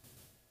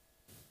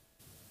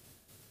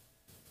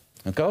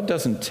 Now, God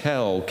doesn't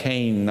tell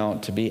Cain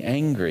not to be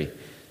angry.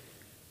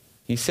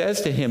 He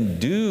says to him,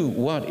 do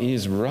what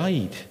is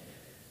right.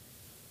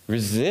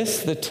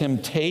 Resist the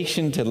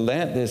temptation to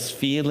let this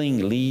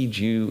feeling lead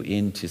you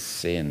into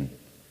sin.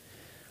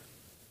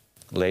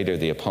 Later,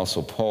 the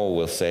Apostle Paul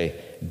will say,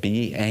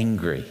 be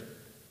angry,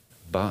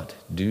 but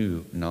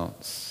do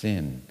not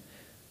sin.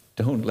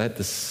 Don't let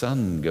the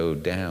sun go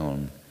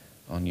down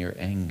on your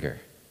anger.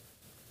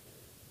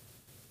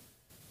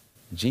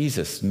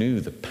 Jesus knew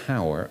the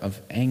power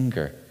of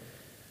anger,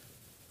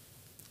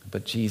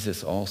 but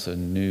Jesus also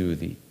knew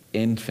the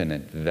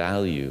infinite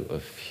value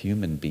of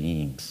human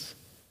beings.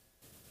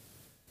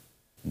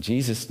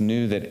 Jesus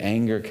knew that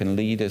anger can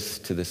lead us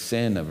to the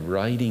sin of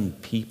writing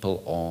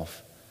people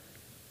off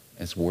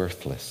as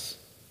worthless,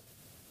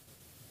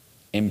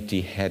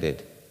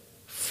 empty-headed,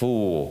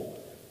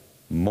 fool,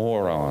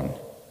 moron,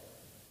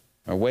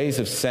 are ways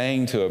of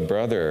saying to a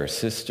brother or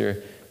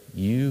sister,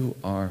 you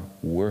are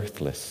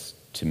worthless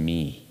to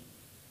me.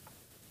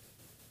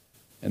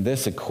 And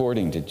this,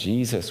 according to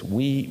Jesus,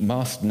 we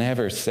must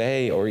never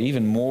say, or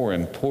even more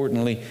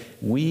importantly,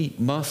 we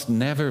must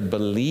never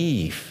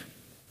believe.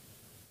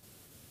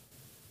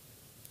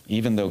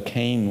 Even though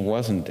Cain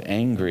wasn't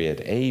angry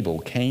at Abel,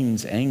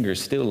 Cain's anger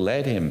still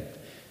led him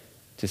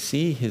to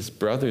see his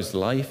brother's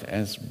life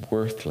as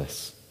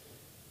worthless.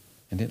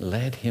 And it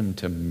led him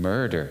to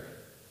murder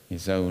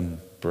his own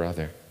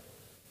brother.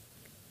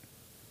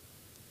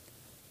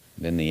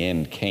 And in the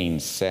end,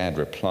 Cain's sad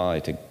reply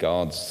to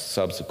God's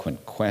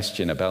subsequent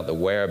question about the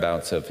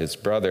whereabouts of his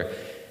brother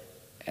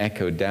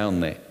echoed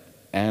down the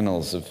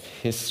annals of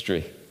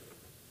history.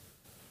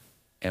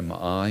 Am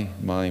I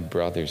my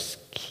brother's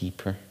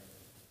keeper?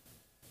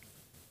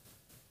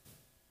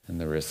 And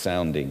the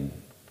resounding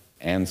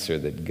answer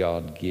that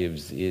God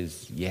gives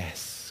is,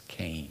 yes,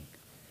 Cain.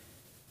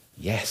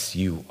 Yes,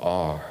 you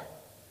are.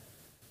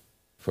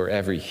 For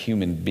every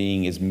human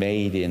being is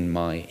made in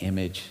my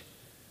image.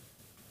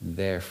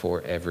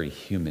 Therefore, every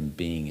human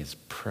being is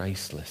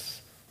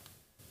priceless.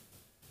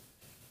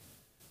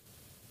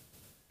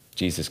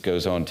 Jesus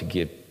goes on to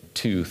give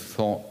two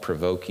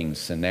thought-provoking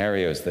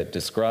scenarios that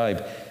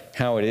describe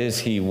how it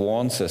is he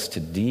wants us to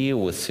deal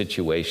with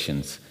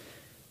situations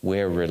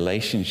where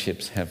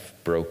relationships have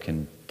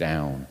broken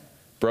down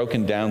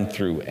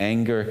through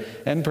anger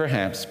and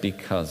perhaps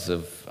because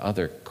of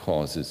other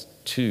causes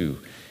too.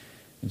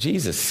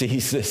 Jesus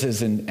sees this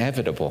as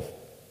inevitable.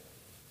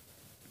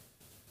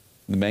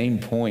 The main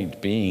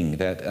point being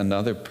that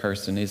another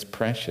person is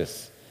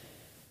precious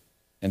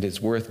and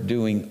it's worth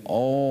doing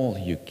all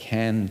you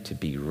can to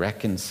be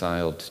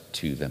reconciled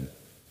to them.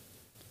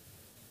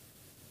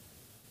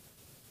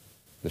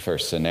 The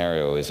first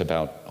scenario is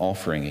about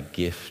offering a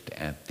gift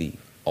at the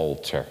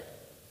altar.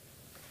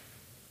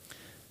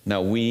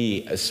 Now,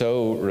 we,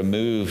 so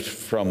removed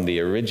from the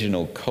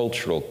original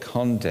cultural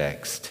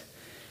context,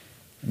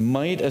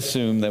 might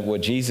assume that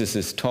what Jesus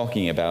is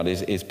talking about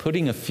is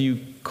putting a few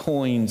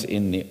coins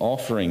in the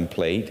offering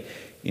plate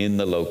in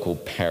the local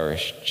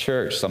parish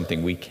church,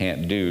 something we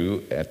can't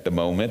do at the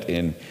moment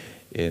in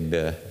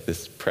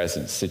this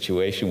present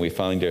situation we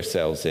find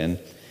ourselves in.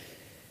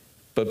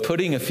 But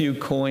putting a few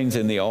coins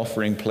in the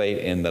offering plate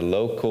in the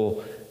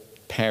local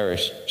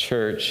parish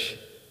church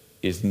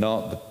is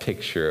not the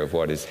picture of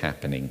what is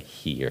happening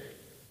here.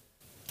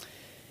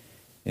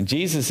 In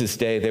Jesus'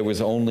 day, there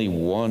was only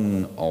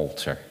one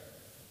altar.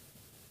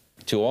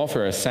 To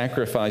offer a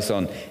sacrifice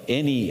on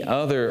any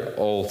other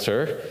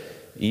altar,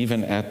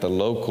 even at the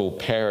local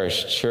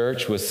parish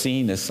church, was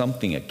seen as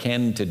something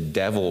akin to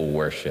devil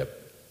worship.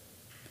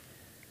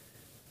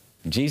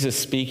 Jesus,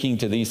 speaking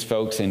to these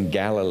folks in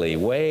Galilee,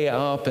 way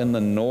up in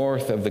the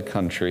north of the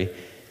country,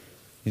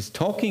 is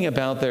talking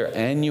about their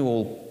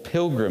annual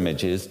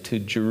pilgrimages to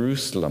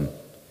Jerusalem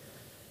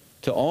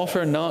to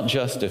offer not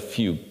just a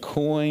few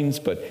coins,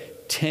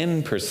 but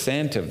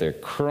 10% of their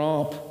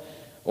crop,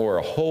 or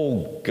a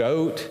whole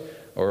goat,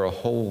 or a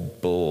whole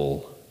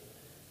bull.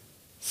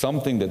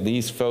 Something that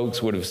these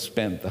folks would have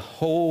spent the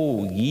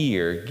whole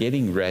year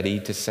getting ready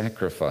to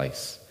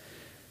sacrifice.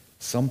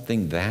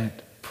 Something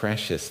that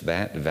precious,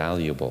 that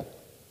valuable.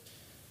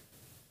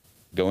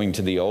 Going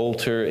to the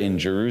altar in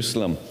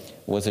Jerusalem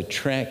was a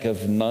trek of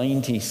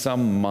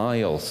 90-some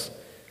miles.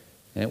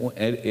 And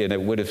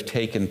it would have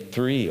taken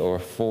 3 or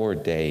 4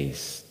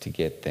 days to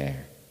get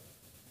there.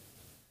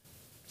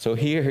 So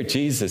here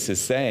Jesus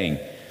is saying,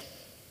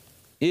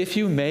 if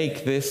you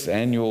make this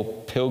annual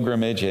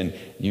pilgrimage and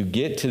you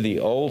get to the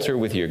altar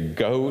with your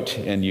goat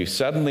and you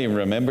suddenly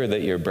remember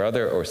that your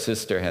brother or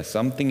sister has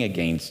something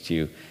against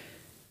you,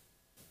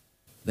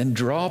 then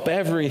drop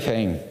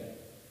everything.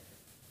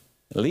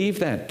 Leave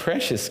that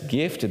precious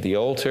gift at the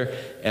altar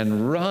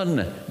and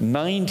run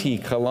 90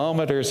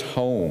 kilometers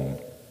home.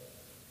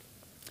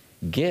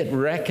 Get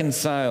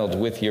reconciled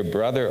with your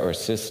brother or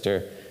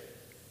sister,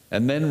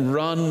 and then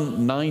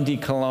run 90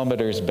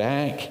 kilometers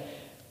back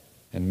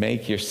and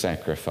make your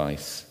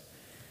sacrifice.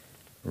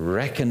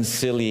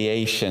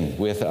 Reconciliation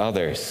with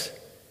others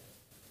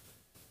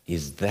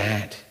is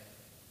that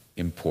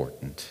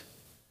important.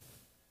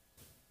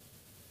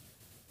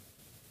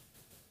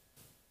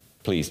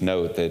 Please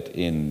note that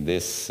in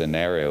this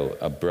scenario,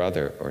 a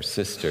brother or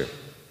sister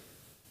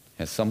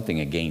has something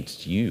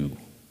against you.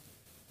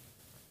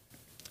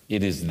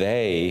 It is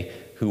they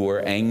who are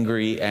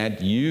angry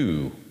at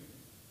you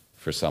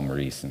for some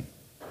reason.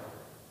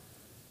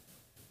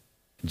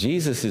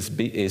 Jesus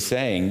is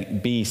saying,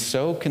 be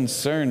so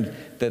concerned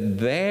that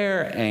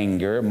their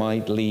anger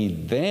might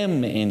lead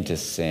them into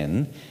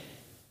sin,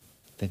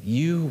 that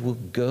you will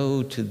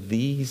go to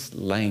these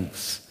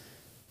lengths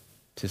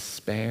to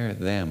spare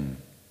them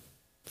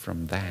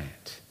from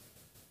that.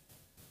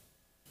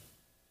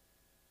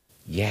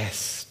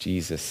 Yes,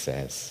 Jesus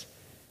says,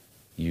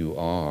 you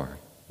are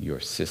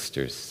your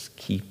sister's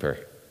keeper.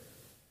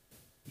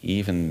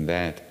 Even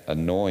that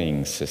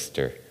annoying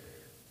sister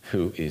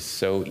who is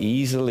so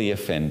easily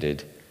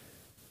offended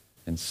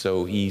and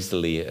so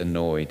easily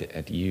annoyed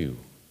at you.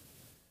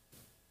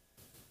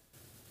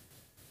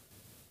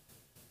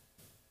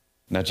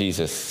 Now,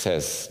 Jesus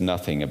says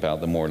nothing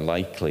about the more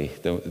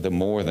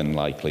than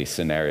likely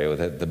scenario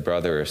that the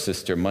brother or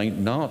sister might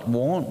not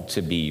want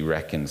to be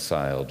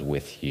reconciled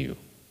with you.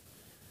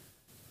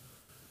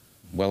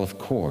 Well, of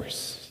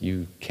course,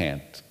 you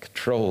can't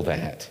control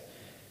that.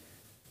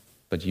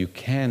 But you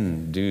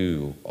can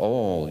do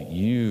all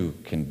you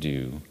can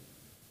do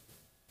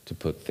to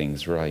put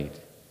things right.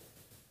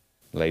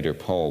 Later,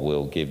 Paul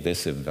will give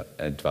this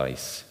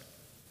advice.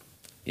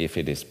 If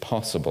it is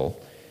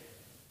possible,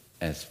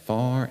 as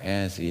far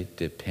as it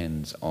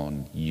depends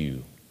on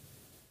you,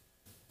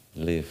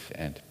 live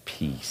at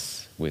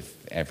peace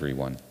with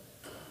everyone.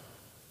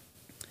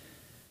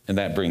 And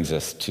that brings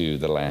us to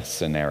the last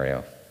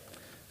scenario.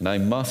 And I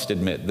must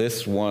admit,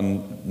 this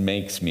one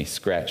makes me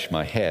scratch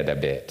my head a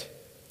bit.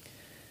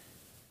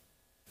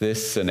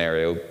 This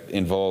scenario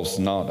involves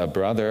not a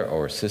brother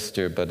or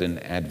sister, but an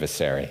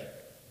adversary,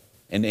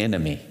 an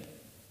enemy.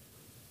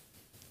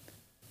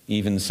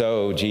 Even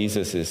so,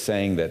 Jesus is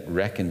saying that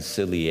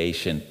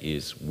reconciliation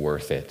is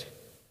worth it.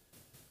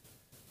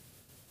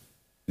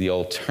 The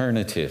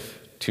alternative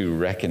to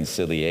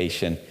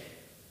reconciliation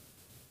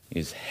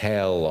is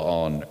hell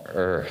on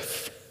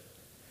earth,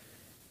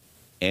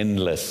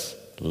 endless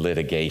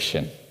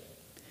litigation.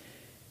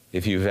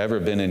 If you've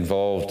ever been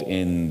involved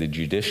in the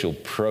judicial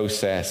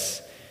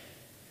process,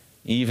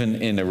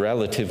 even in a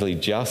relatively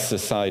just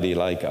society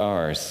like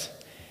ours,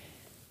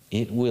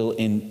 it will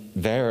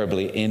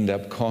invariably end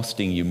up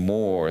costing you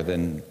more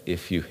than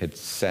if you had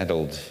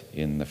settled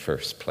in the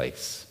first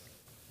place.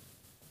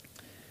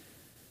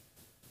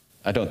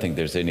 I don't think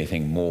there's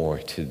anything more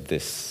to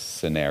this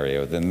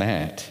scenario than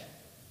that.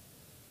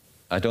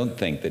 I don't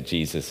think that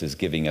Jesus is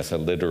giving us a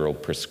literal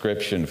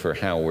prescription for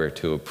how we're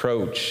to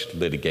approach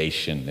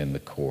litigation in the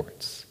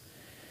courts.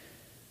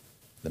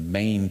 The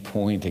main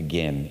point,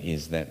 again,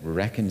 is that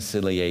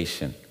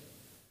reconciliation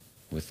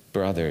with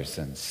brothers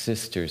and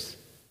sisters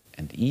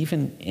and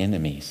even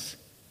enemies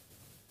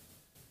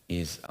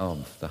is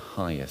of the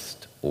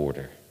highest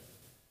order.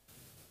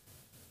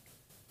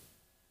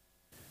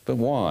 But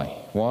why?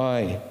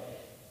 Why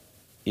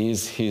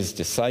is his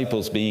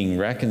disciples being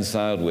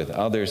reconciled with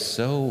others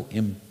so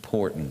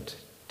important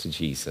to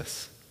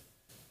Jesus?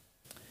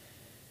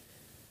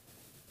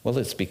 Well,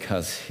 it's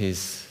because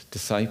his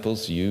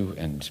disciples, you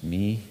and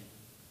me,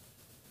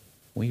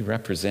 we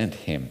represent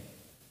him.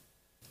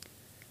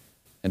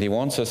 And he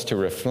wants us to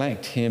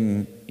reflect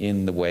him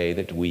in the way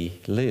that we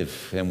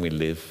live, and we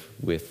live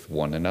with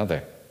one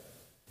another.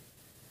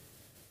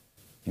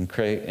 In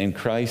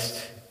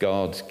Christ,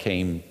 God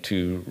came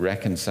to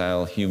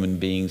reconcile human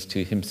beings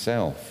to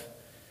himself.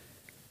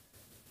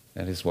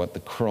 That is what the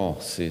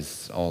cross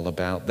is all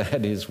about.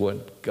 That is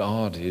what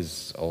God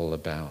is all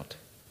about.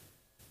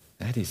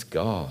 That is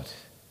God.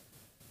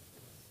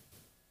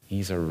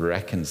 He's a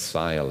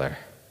reconciler.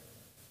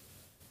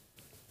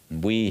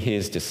 We,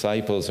 his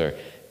disciples, are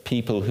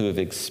people who have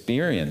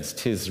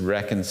experienced his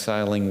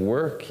reconciling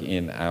work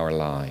in our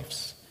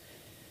lives.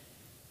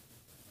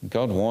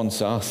 God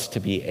wants us to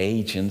be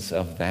agents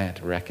of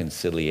that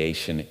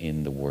reconciliation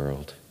in the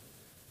world.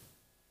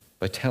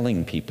 By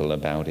telling people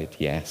about it,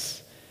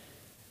 yes,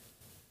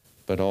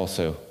 but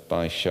also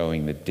by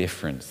showing the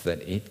difference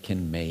that it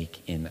can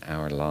make in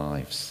our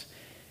lives.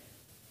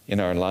 In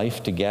our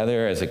life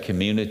together as a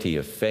community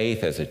of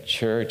faith, as a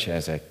church,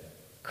 as a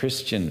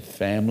Christian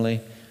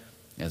family,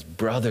 as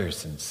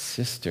brothers and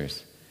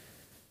sisters,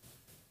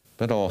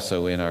 but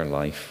also in our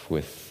life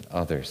with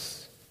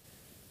others,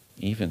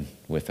 even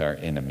with our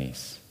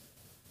enemies.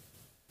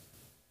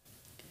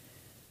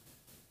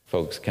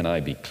 Folks, can I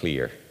be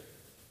clear?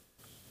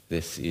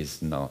 This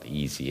is not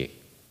easy.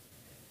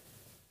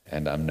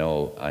 And I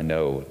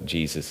know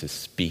Jesus is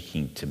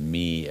speaking to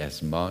me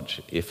as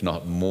much, if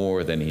not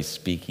more, than he's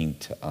speaking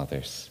to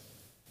others.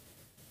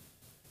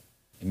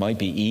 It might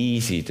be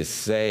easy to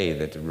say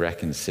that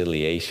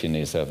reconciliation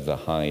is of the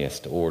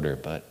highest order,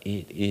 but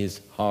it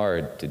is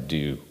hard to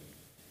do.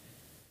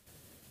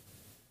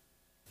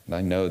 And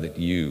I know that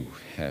you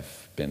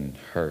have been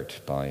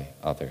hurt by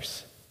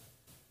others.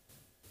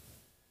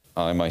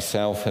 I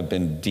myself have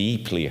been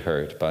deeply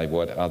hurt by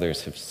what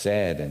others have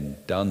said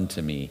and done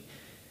to me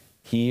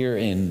here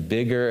in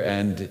Biggar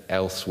and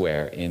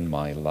elsewhere in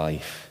my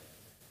life.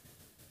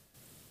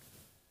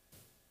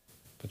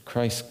 But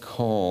Christ's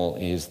call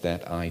is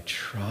that I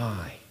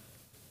try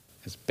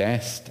as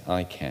best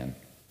I can,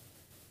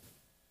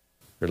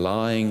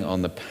 relying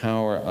on the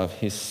power of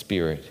his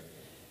Spirit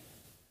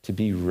to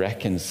be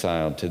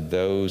reconciled to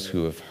those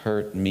who have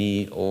hurt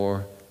me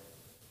or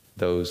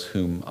those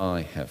whom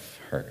I have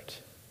hurt.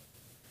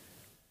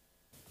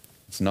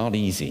 It's not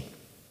easy,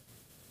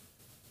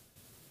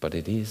 but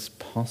it is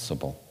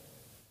possible.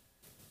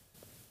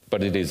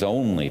 But it is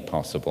only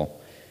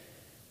possible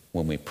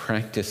when we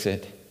practice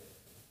it,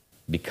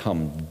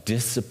 become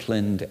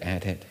disciplined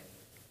at it,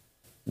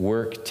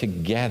 work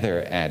together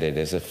at it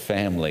as a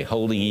family,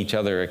 holding each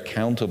other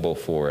accountable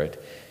for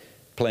it,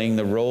 playing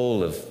the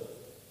role of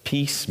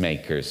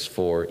peacemakers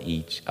for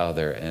each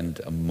other and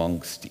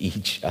amongst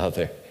each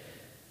other.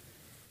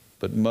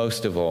 But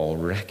most of all,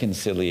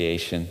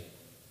 reconciliation,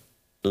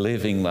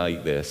 living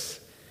like this,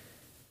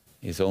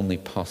 is only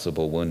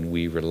possible when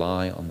we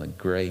rely on the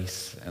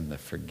grace and the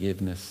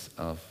forgiveness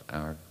of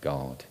our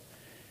God.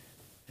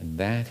 And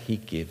that he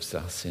gives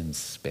us in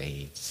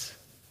spades.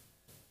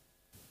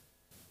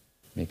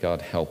 May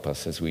God help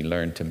us as we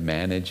learn to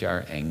manage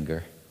our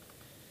anger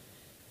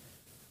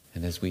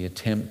and as we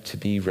attempt to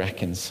be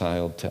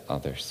reconciled to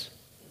others.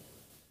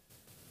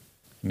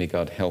 May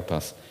God help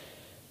us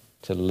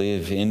to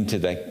live into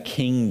that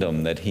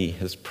kingdom that he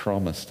has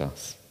promised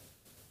us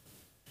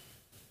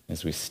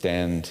as we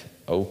stand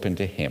open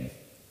to him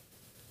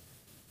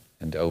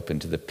and open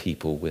to the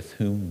people with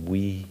whom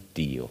we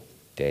deal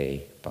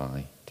day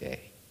by day.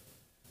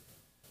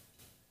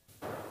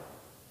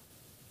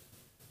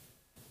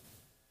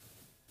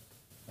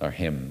 Our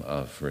hymn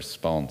of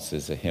response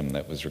is a hymn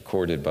that was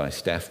recorded by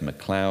Steph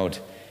MacLeod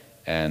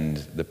and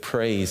the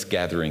Praise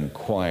Gathering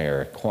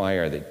Choir, a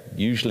choir that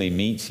usually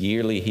meets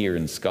yearly here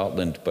in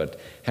Scotland but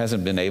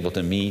hasn't been able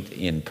to meet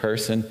in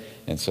person,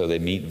 and so they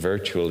meet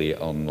virtually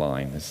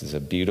online. This is a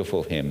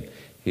beautiful hymn,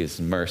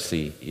 His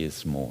Mercy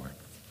is More.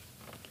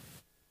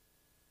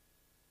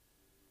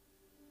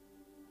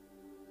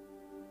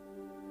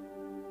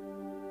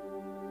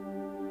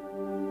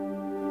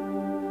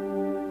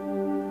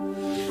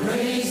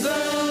 Praise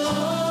the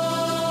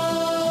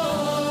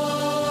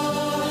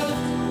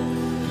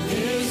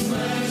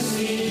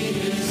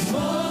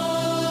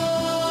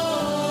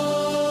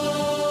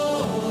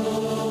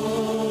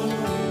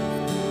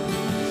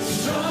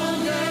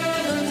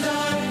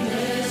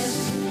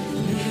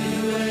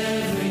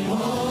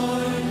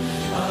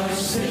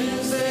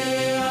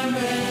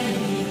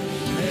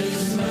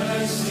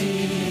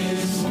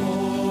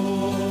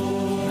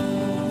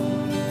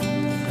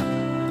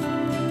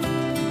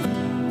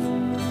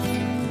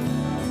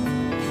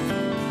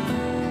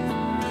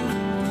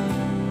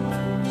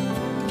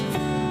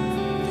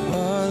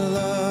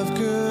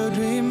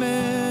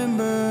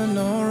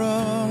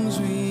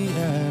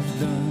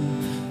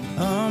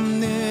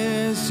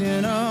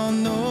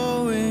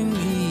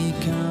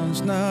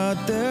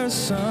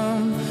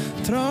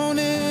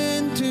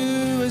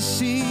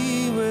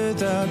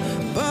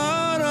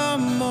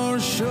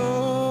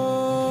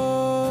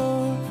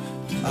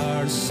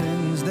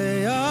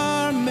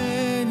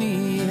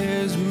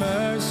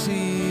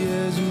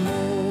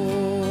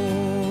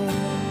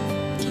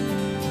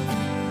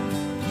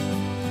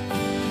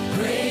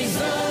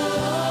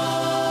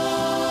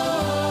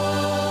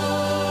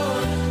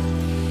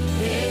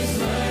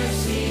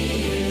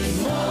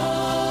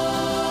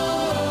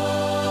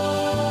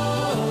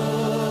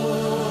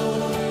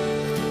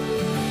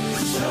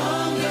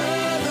stronger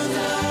than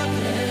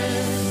darkness.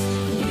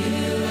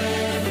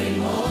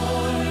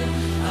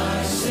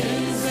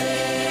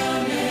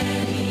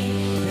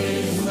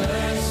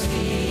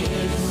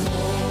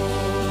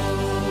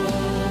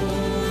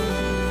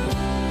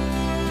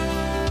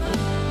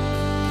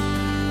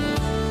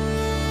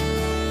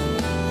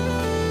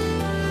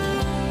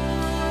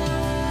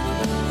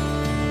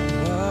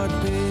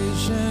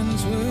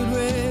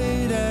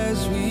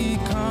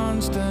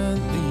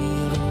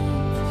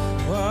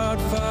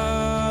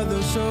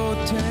 so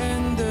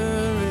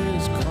tender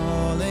is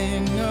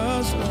calling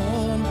us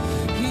home.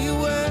 He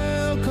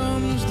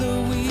welcomes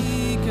the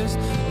weakest,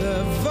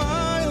 the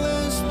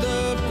vilest,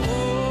 the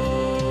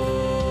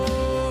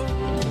poor.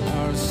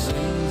 Our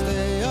sins,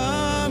 they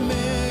are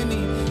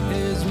many,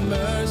 His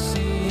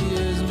mercy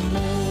is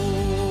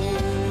more.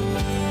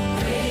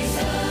 Praise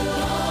the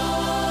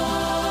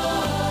Lord,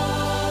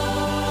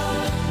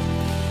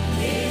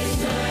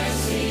 His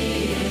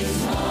mercy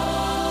is more.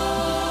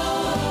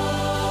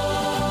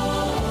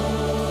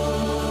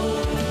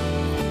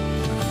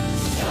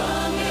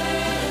 Stronger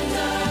than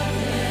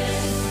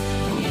darkness,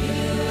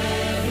 new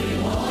every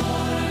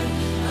morn.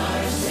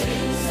 Our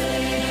sins,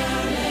 they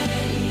are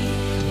many,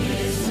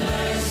 His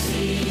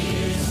mercy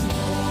is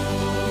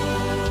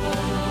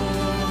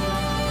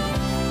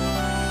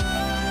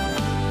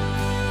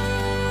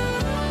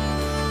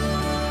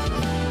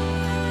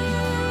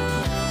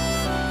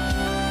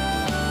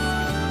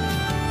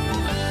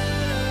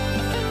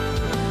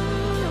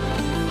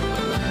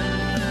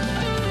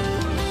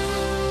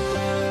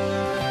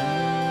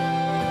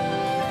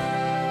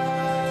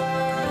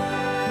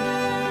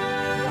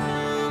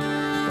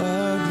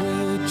What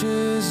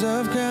riches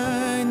of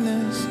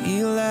kindness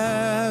He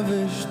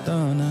lavished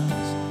on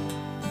us.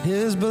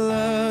 His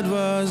blood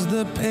was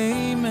the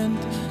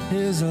payment,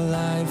 His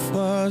life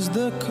was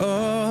the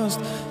cost.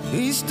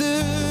 He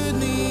stood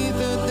neath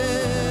the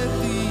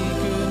death He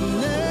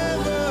could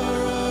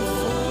never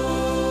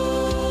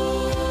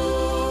afford.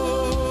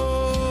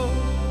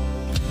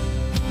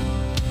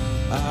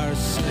 Our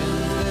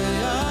sins,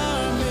 they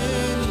are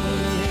many,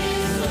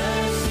 His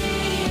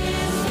mercy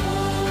is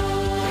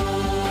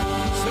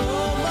more. So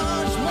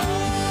much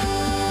more.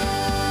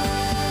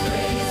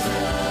 Praise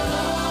the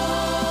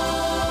Lord,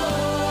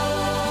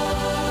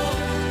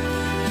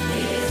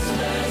 His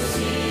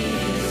mercy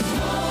is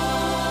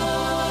stronger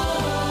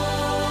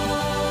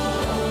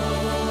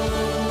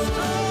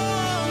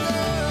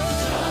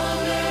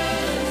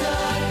than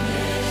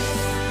darkness,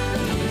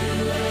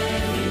 new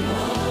every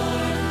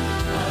morn.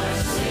 Our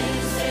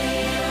sins, they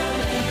are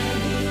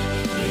many,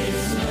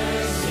 His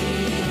mercy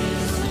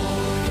is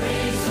more.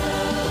 Praise the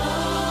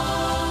Lord,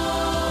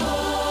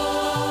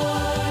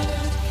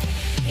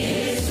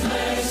 His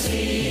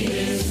mercy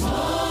is more.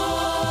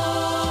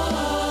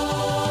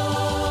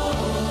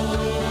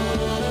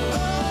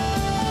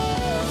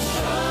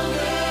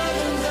 Stronger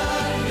than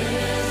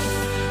darkness,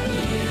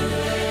 new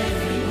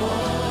every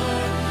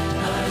morn.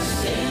 Our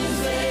sins,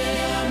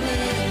 they are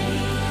many,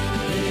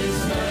 His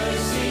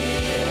mercy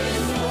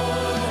is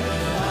more.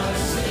 Our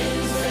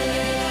sins, they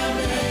are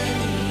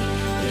many,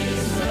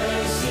 His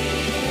mercy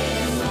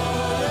is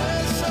more.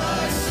 Yes,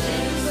 our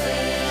sins,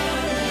 they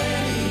are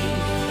many,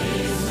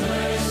 His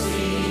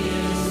mercy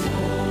is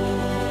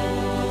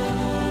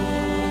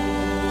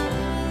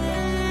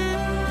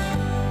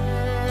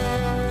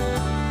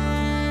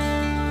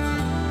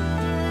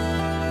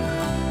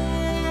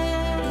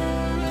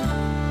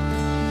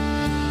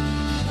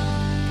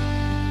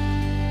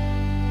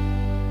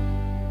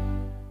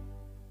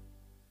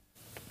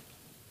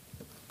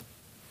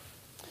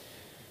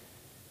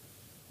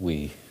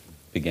We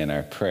begin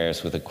our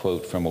prayers with a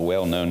quote from a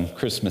well-known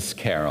Christmas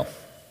carol.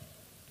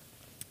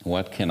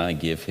 What can I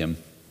give him,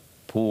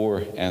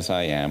 poor as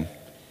I am?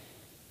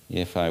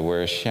 If I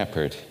were a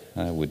shepherd,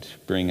 I would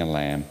bring a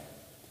lamb.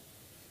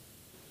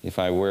 If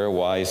I were a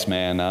wise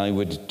man, I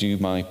would do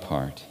my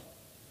part.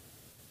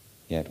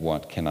 Yet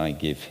what can I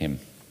give him?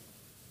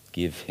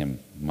 Give him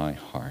my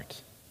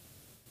heart.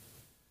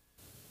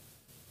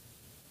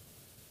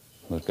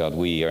 Lord God,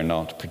 we are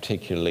not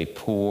particularly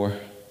poor,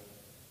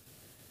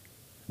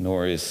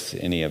 nor is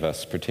any of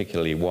us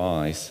particularly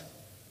wise.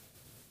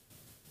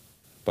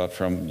 But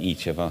from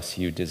each of us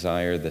you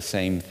desire the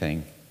same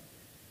thing,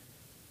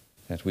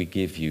 that we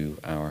give you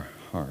our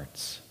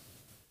hearts.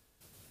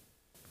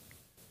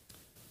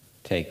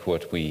 Take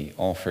what we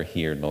offer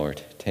here,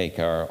 Lord. Take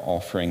our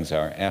offerings,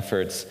 our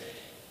efforts,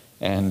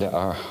 and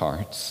our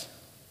hearts.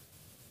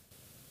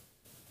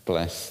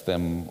 Bless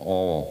them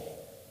all,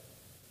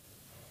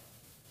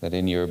 that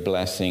in your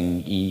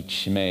blessing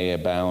each may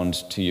abound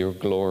to your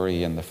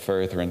glory and the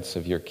furtherance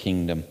of your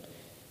kingdom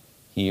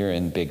here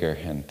in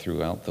Biggar and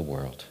throughout the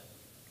world.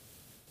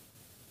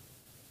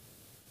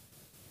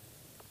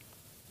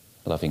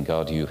 Loving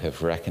God, you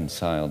have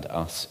reconciled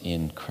us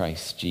in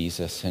Christ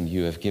Jesus, and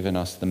you have given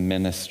us the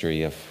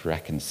ministry of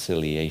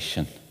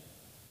reconciliation.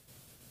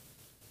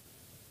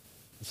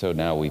 So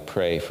now we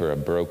pray for a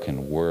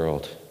broken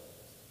world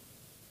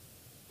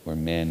where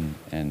men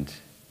and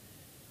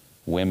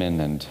women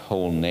and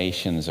whole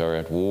nations are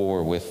at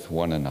war with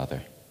one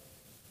another.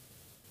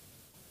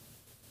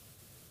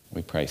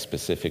 We pray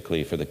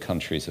specifically for the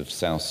countries of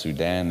South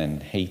Sudan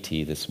and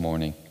Haiti this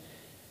morning.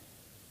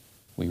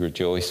 We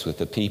rejoice with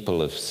the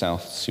people of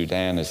South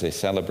Sudan as they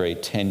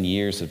celebrate 10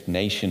 years of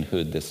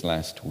nationhood this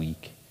last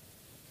week.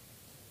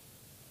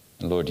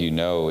 And Lord, you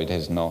know it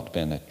has not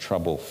been a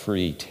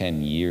trouble-free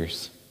 10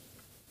 years.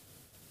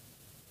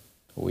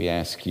 We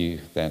ask you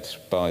that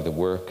by the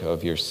work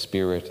of your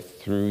Spirit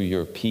through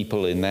your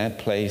people in that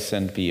place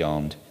and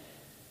beyond,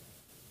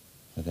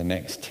 the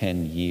next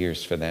 10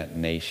 years for that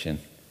nation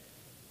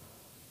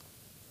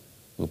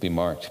will be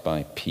marked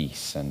by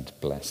peace and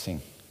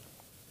blessing.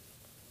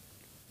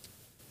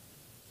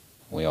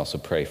 We also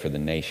pray for the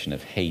nation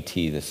of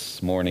Haiti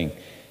this morning,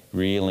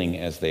 reeling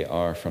as they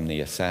are from the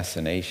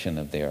assassination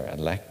of their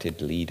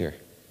elected leader,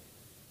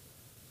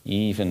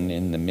 even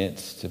in the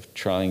midst of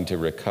trying to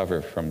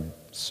recover from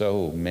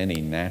so many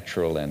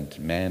natural and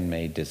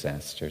man-made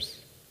disasters.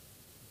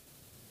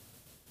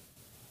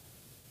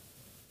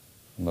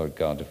 Lord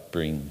God,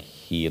 bring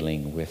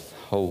healing with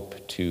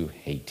hope to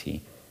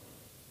Haiti.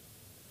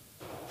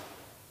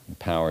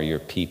 Empower your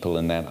people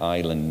in that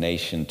island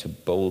nation to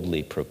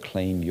boldly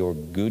proclaim your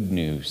good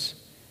news,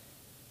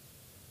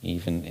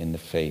 even in the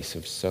face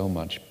of so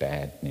much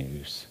bad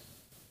news.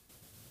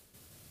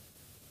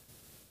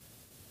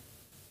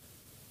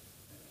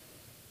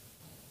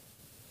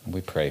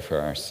 We pray for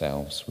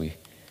ourselves. We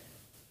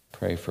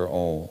pray for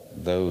all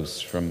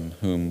those from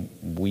whom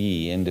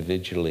we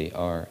individually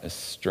are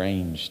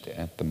estranged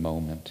at the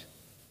moment.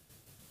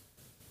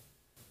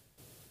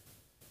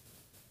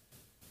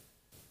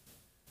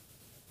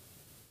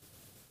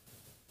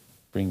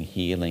 Bring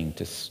healing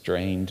to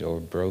strained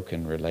or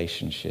broken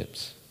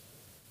relationships.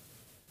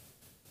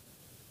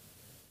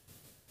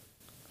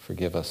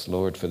 Forgive us,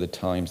 Lord, for the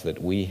times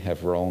that we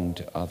have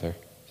wronged others,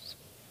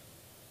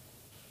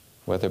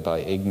 whether by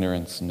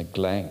ignorance,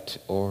 neglect,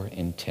 or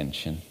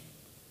intention.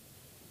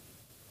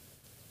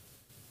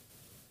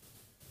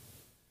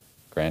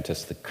 Grant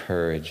us the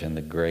courage and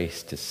the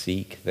grace to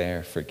seek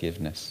their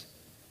forgiveness.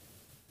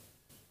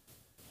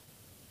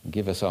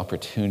 Give us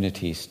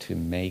opportunities to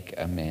make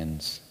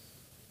amends.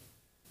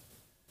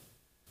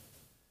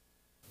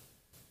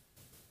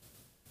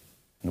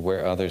 And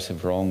where others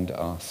have wronged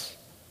us,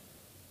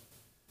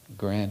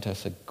 grant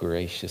us a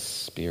gracious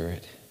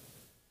spirit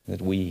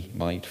that we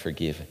might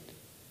forgive it,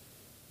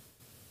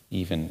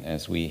 even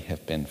as we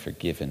have been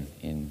forgiven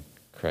in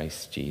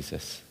Christ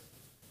Jesus.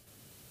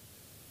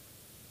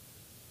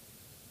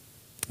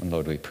 And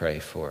Lord, we pray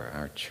for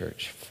our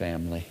church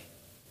family,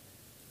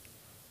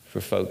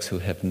 for folks who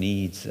have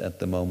needs at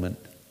the moment,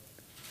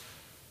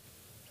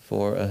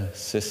 for a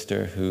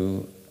sister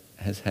who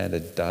has had a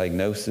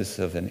diagnosis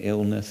of an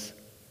illness,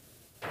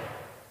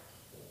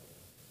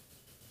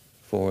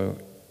 for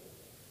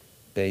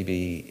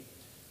baby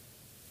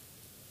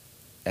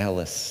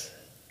Ellis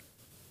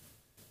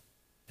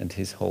and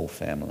his whole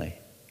family,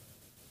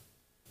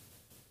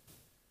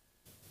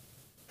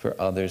 for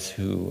others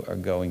who are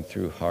going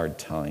through hard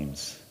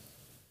times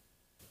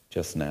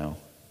just now.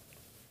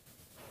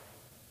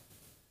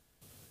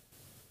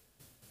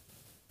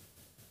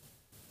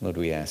 Lord,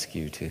 we ask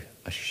you to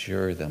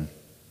assure them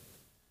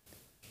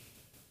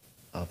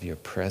of your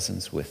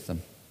presence with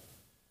them,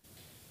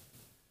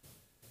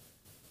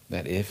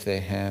 that if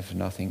they have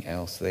nothing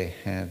else, they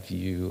have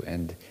you,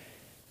 and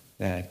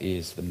that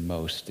is the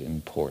most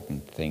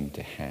important thing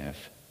to have.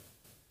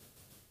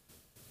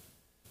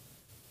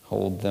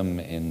 Hold them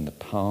in the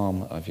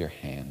palm of your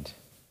hand.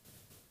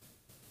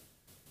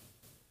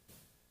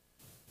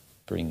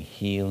 Bring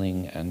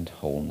healing and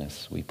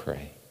wholeness, we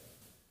pray.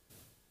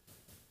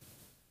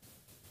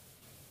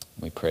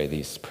 We pray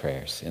these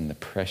prayers in the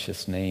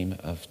precious name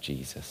of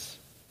Jesus,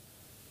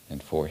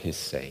 and for his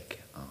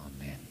sake.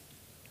 Amen.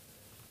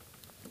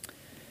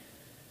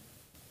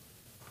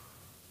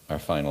 Our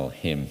final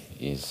hymn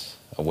is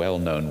a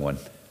well-known one,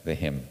 the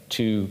hymn,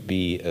 "To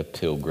Be a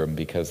Pilgrim,"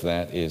 because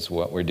that is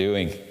what we're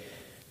doing.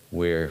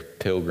 We're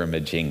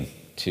pilgrimaging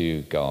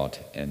to God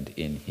and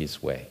in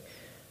his way.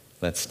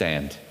 Let's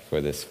stand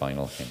for this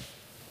final hymn.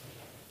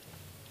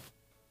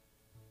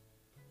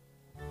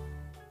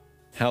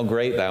 How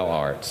great thou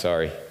art.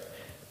 Sorry,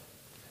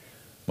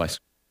 my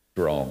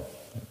wrong.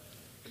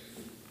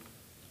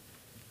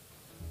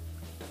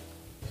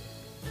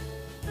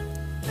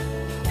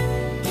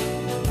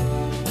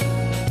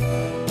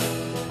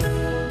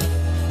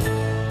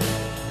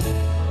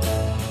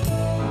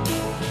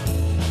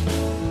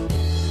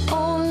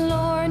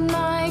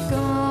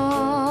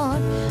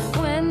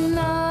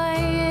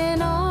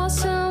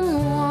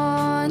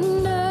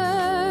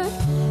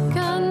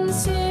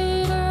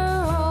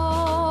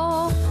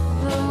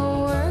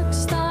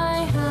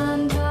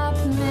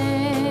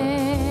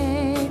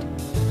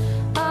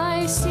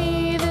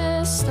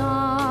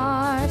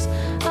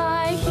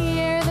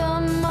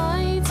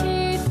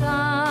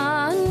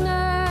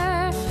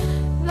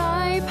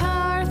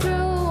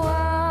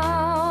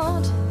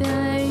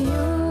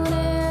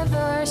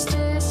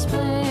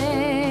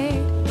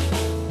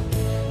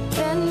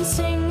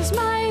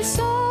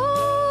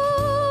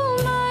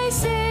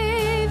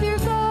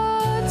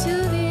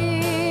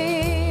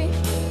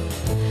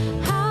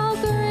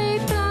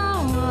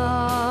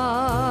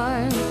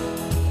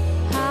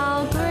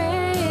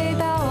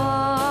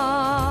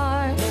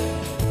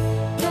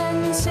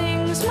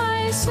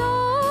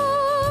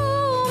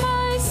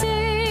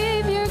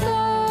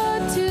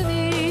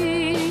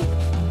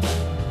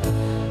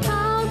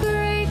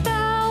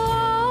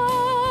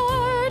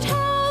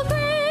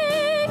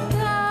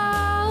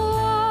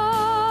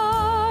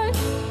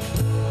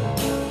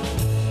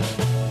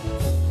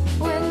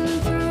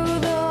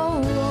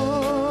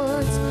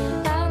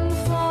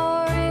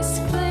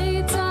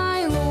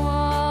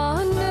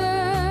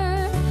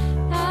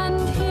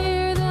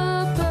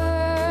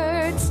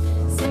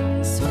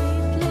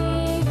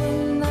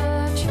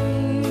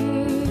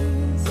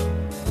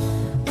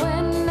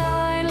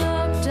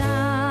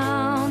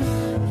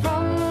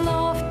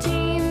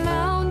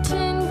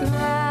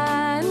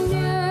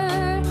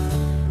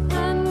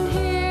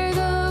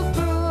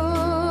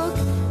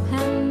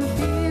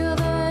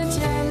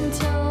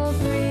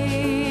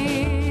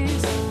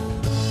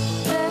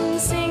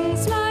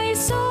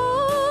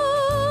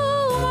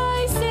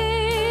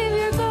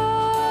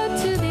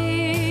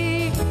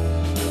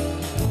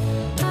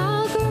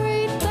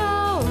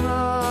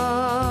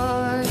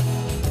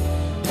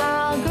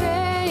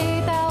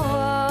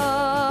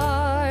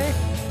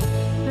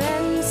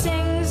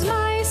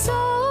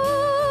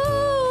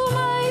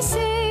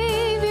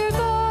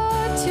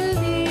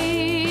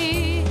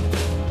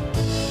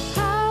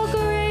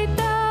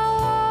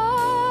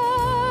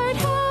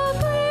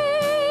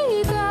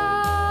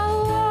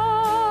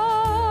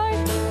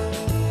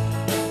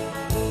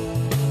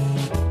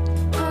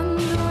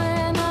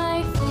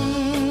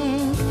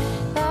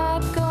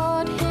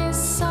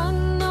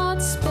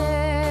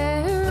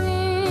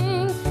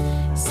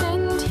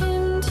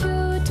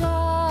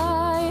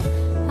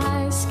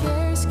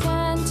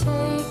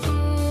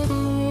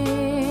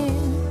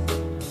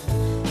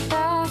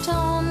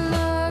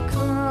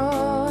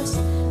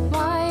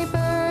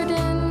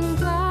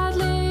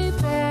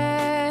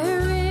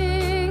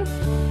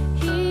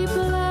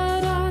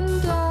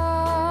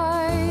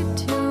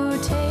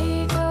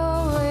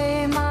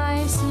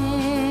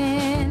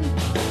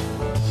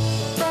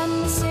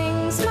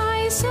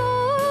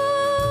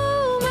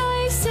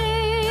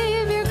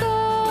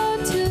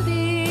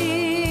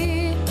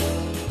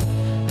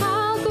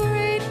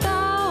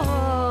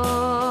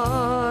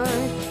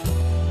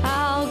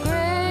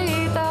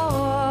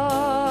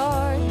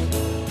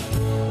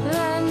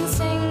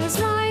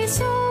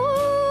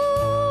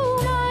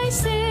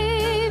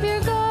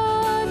 Savior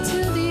God,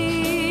 to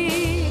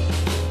thee.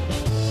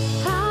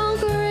 How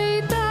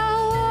great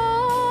thou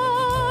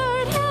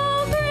art,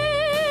 how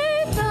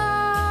great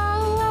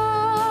thou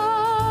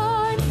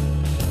art.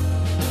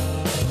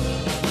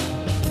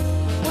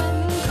 When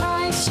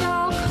Christ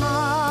shall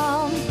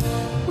come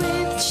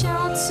with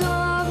shouts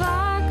of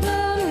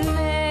acclamation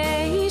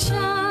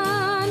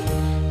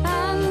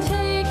and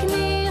take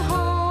me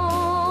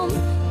home,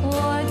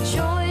 what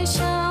joy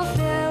shall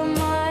fill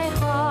my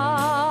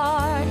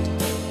heart.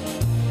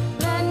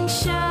 Then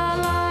shall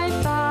I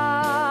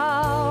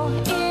bow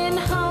in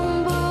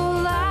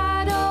humble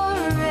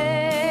adoration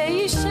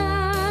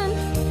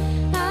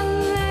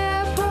and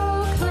there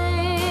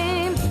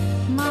proclaim,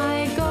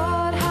 my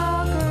God,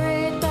 how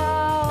great thou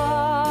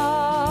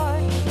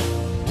art.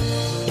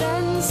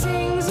 Then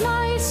sings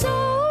my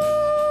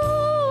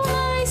soul,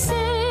 my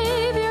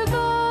Savior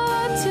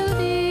God, to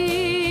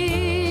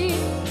thee.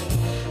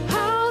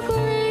 How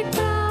great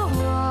thou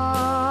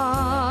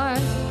art,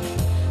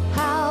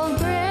 how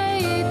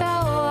great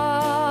thou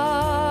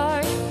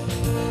art.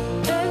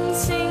 Then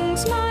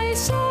sings my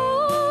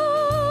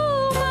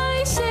soul,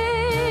 my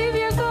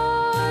Savior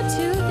God,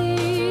 to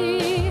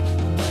thee.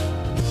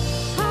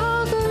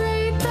 How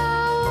great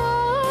thou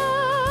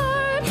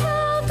art,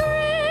 how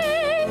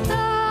great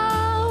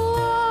thou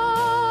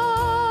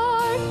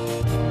art.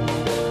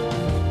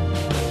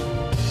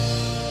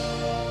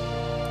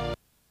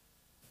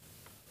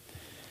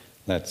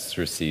 Let's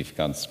receive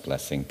God's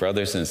blessing.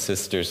 Brothers and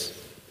sisters,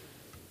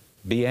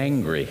 be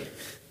angry,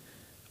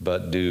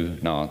 but do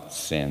not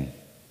sin.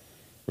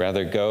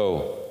 Rather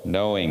go,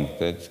 knowing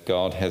that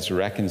God has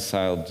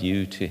reconciled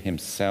you to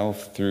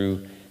himself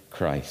through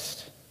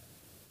Christ.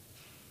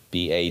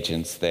 Be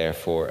agents,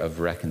 therefore, of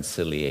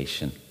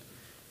reconciliation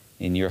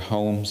in your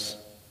homes,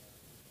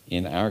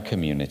 in our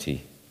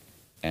community,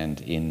 and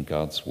in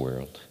God's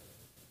world.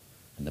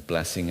 And the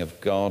blessing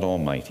of God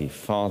Almighty,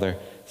 Father,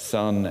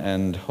 Son,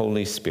 and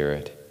Holy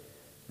Spirit,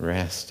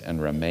 rest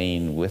and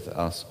remain with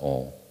us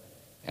all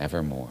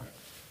evermore.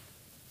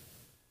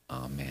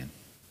 Amen.